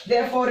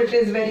 Therefore, it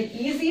is very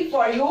easy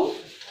for you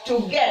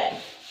to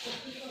get.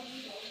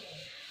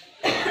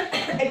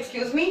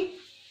 Excuse me.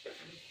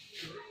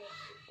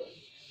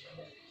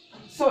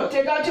 So,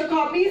 take out your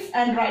copies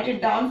and write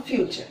it down,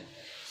 future.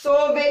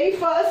 So, very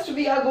first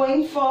we are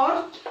going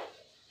for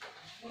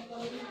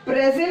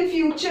present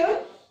future.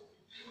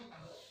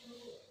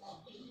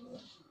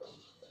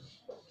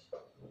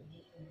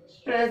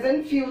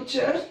 Present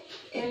future,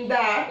 in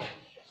that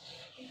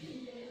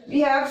we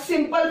have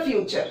simple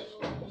future.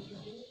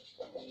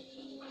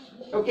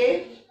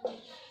 Okay,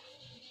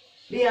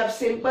 we have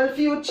simple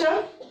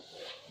future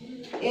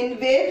in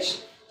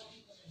which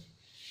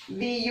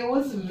we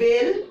use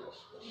will,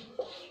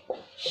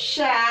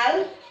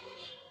 shall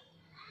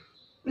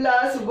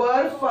plus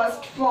verb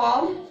first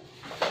form,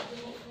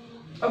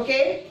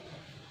 okay,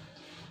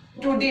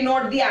 to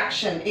denote the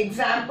action.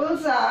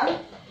 Examples are,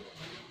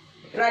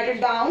 write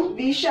it down,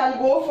 we shall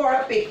go for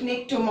a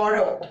picnic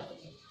tomorrow.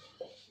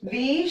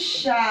 We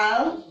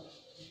shall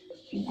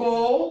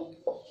go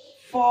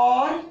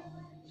for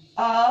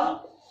a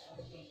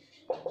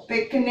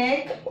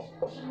picnic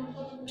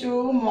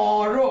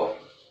tomorrow.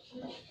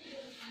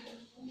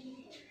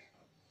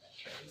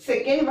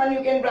 Second one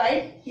you can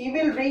write, he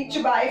will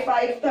reach by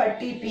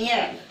 5:30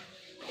 p.m.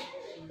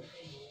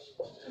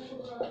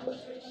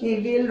 He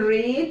will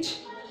reach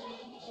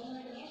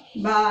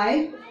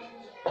by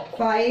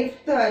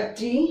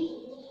 5:30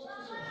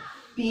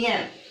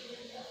 p.m.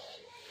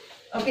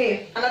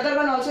 Okay, another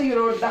one also you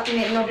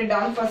note it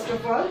down first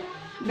of all.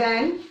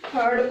 Then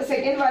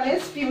second one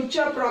is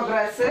future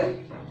progressive.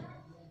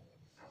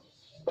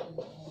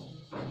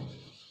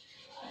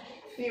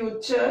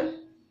 Future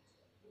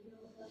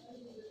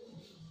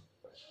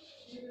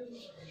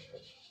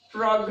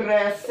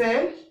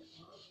progressive,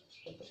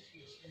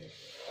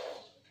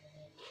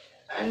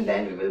 and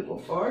then we will go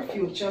for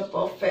future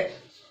perfect.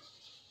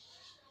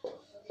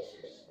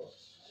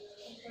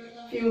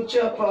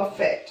 Future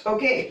perfect.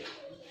 Okay,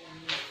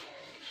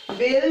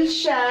 will,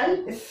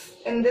 shall,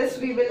 in this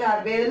we will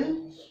have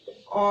will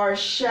or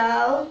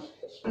shall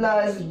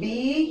plus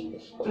be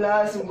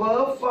plus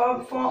verb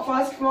for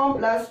first form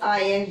plus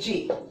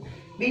ing.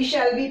 We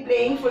shall be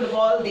playing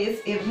football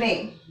this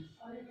evening.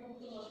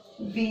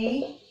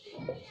 We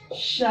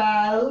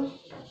shall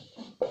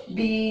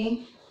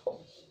be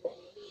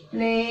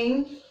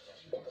playing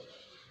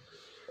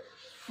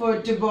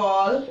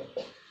football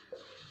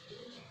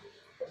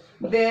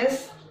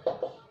this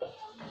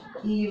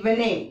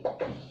evening.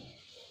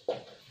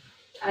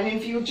 And in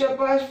future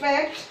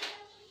perfect,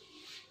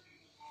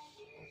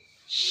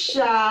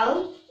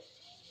 shall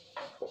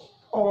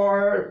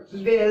or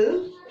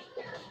will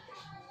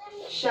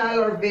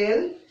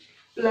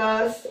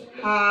plus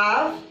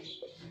have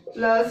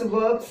plus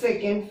verb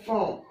second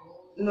form.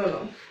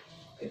 No,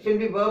 it will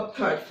be verb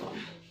third form.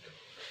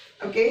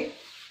 Okay,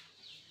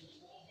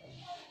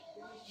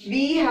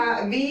 we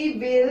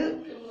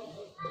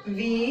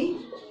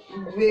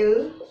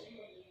will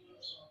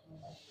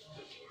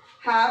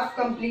have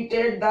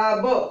completed the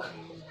book.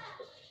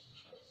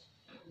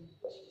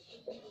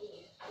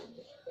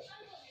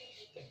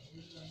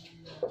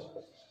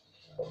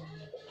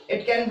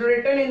 It can be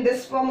written in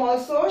this form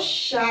also,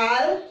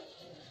 shall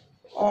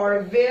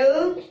or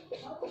will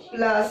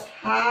plus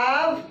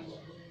have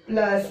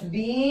plus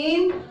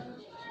been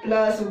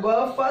plus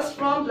verb first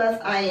form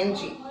plus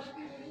ing.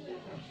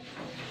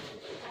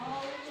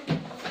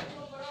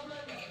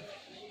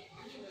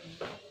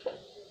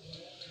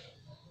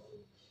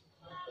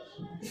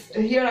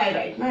 Here I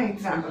write an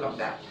example of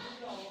that.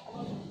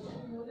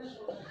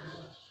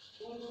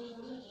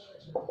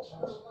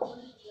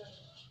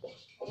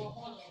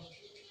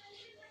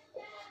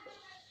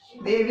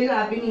 They will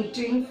have been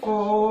eating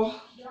for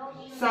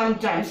some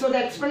time. So the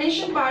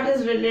explanation part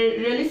is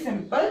really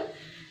simple.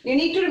 You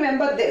need to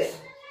remember this.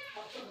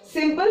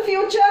 Simple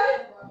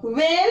future,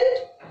 will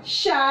or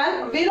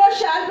shall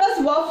plus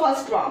verb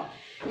first form.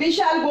 We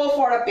shall go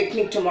for a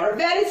picnic tomorrow.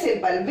 Very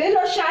simple. Will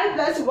or shall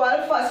plus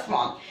verb first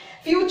form.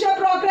 Future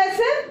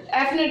progressive,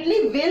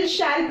 definitely will,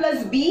 shall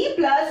plus be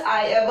plus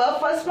verb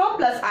first form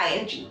plus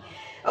ing.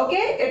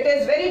 Okay, it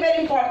is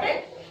very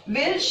important.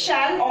 Will,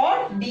 shall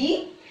or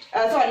be,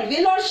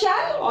 will or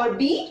shall or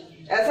be,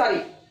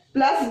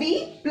 plus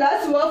be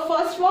plus verb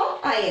first form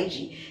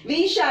ing.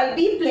 We shall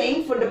be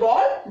playing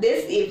football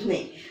this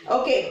evening.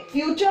 Okay,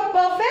 future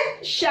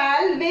perfect,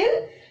 shall,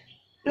 will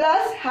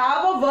plus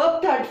have a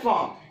verb third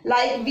form.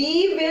 Like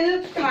we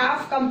will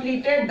have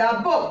completed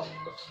the book.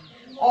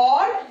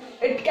 Or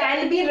it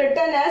can be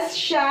written as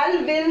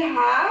shall will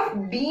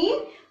have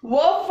been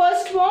verb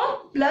first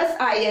form plus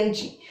ing.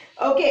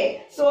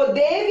 Okay, so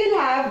they will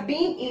have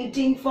been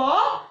eating for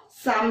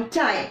some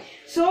time.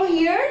 So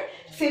here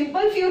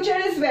simple future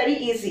is very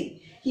easy.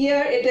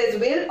 Here it is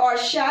will or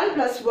shall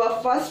plus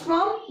verb first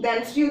form.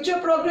 Then future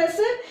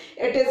progressive,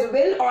 it is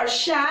will or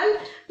shall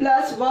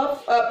plus verb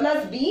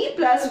plus be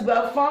plus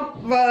verb form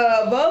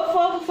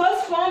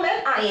first form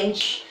and ing.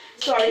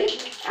 Sorry.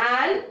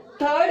 And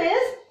third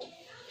is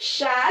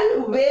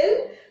shall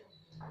will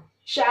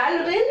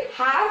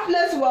have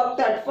plus verb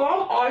third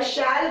form or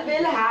shall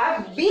will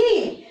have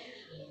been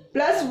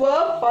plus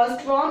verb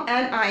first form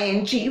and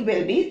ing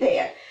will be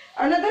there.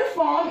 Another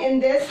form in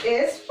this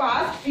is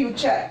past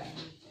future.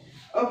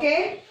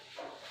 Okay,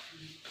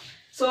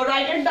 so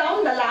write it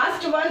down. The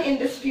last one in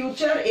this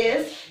future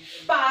is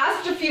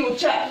past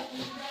future.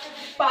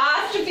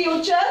 Past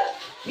future,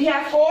 we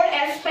have 4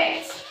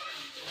 aspects.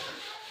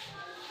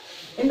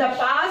 In the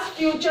past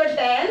future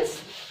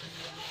tense,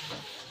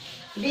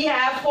 we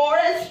have 4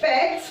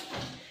 aspects: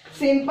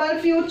 simple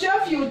future,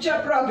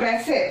 future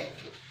progressive.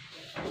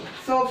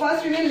 So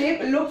first we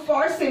will look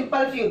for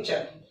simple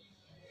future.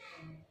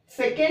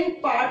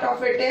 Second part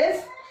of it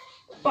is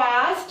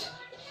past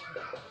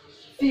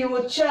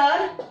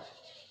future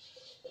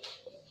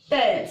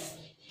tense.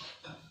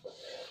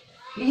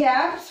 We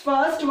have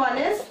first one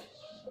is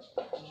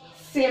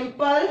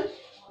simple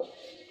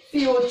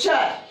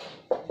future.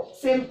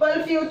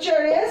 Simple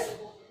future is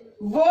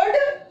would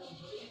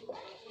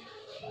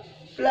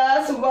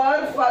plus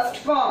verb first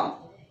form.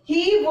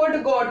 He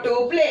would go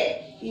to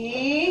play.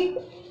 He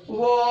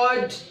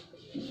would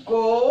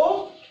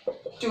go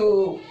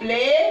to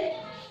play.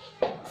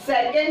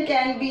 Second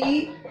can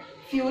be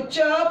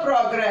future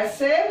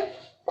progressive.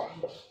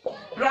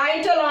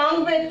 Write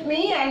along with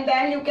me and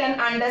then you can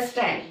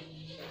understand.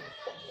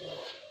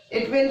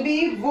 It will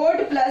be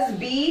would plus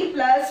be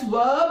plus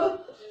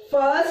verb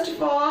first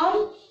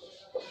form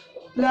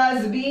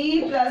plus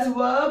be plus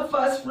verb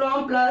first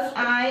form plus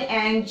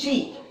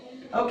ing.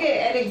 Okay,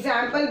 an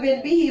example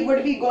will be he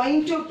would be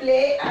going to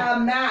play a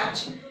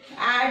match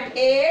at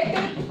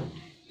 8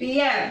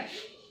 p.m.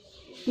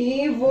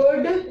 He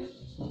would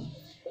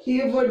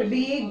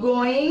be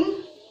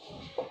going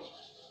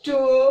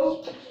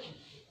to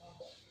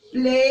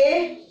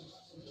play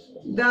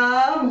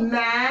the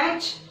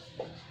match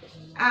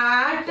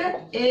at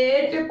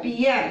 8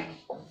 p.m.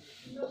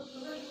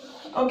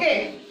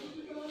 Okay.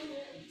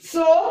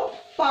 So,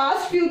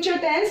 past future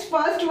tense,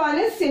 first one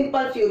is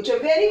simple future.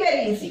 Very,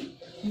 very easy.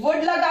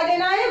 Would लगा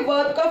देना है,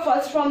 verb का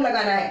first form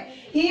लगाना है.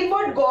 He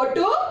would go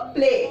to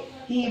play.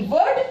 He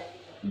would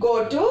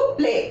go to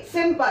play.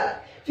 Simple.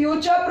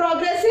 Future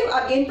progressive,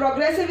 again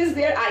progressive is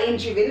there, ing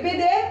will be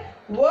there.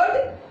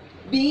 Would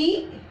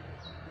be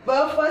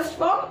verb first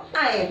form,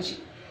 ing.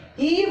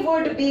 He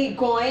would be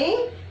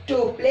going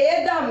to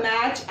play the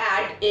match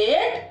at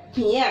 8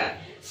 p.m.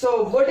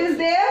 So would is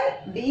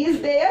there, be is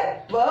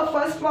there, verb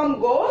first form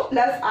go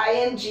plus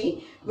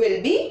ing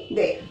will be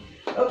there.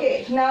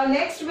 Okay, now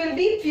next will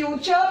be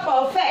future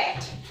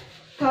perfect.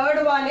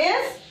 Third one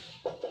is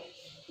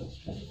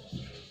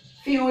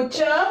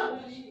future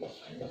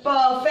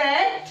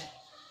perfect,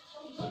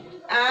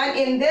 and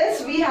in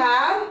this we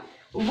have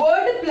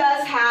would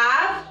plus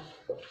have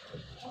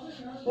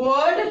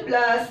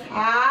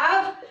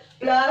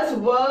plus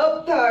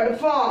verb third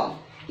form.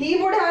 He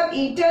would have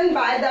eaten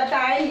by the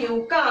time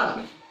you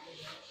come.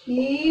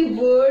 He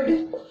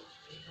would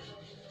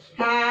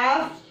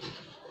have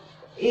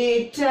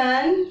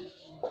eaten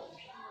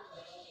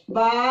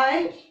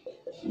by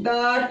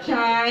the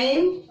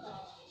time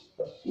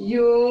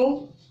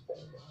you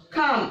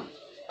come.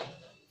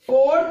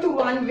 Fourth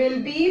one will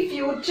be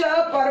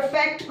future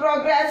perfect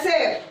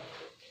progressive.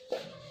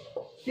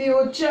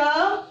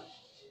 Future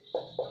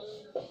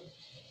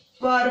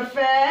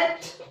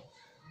perfect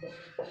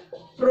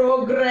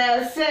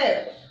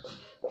progressive.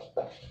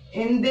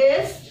 In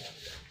this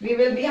we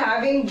will be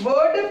having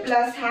would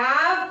plus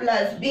have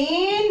plus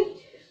been,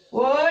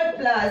 would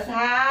plus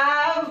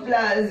have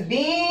plus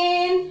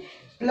been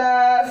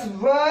plus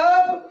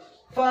verb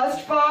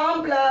first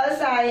form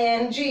plus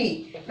ing.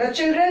 The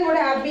children would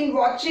have been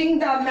watching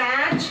the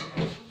match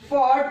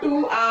for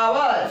 2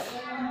 hours.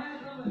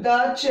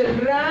 The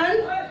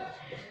children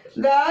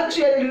would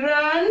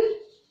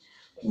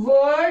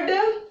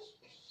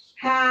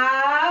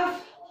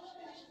have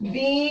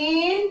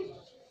been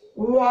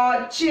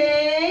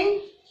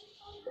watching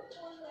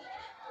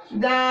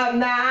the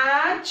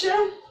match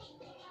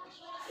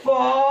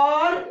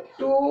for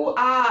 2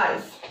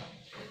 hours.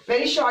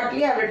 Very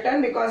shortly I have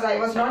written because I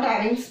was not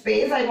having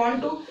space. I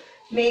want to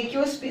make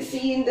you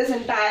see in this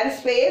entire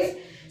space.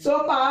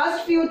 So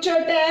past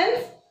future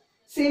tense,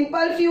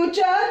 simple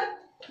future,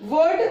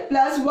 would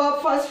plus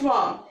verb first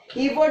form.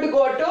 He would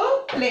go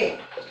to play.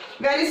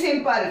 Very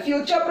simple.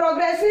 Future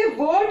progressive,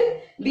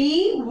 would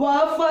be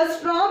verb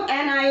first form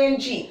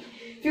and ing.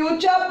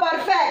 Future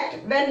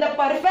perfect, when the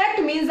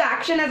perfect means the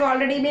action has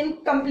already been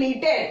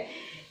completed.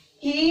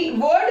 He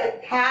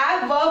would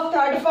have verb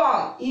third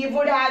form. He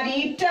would have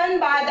eaten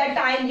by the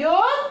time you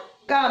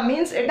come,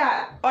 means it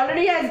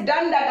already has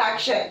done that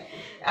action.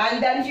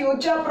 And then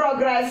future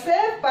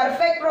progressive,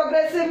 perfect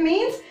progressive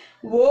means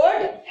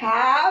would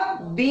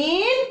have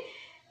been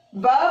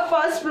verb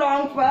first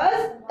form plus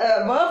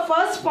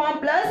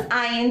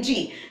ing.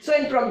 So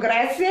in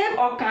progressive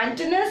or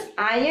continuous,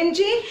 ing.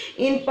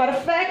 In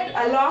perfect,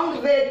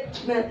 along with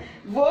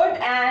would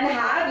and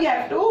have, you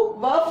have to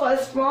verb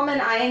first form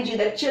and ing.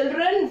 The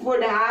children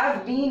would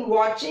have been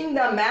watching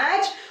the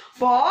match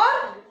for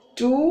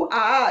 2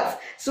 hours.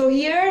 So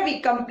here we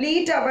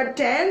complete our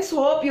tense.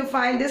 Hope you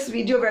find this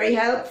video very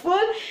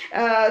helpful.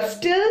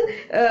 Still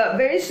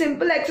very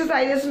simple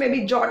exercises may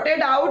be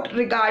jotted out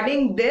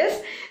regarding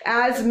this,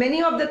 as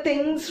many of the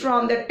things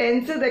from the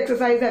tenses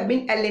exercise have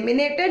been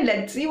eliminated.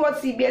 Let's see what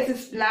CBS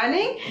is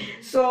planning.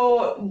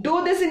 So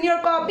do this in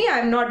your copy. I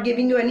am not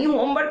giving you any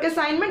homework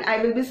assignment. I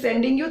will be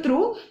sending you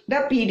through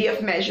the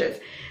PDF measures.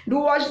 Do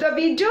watch the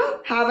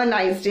video. Have a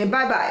nice day.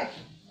 Bye bye.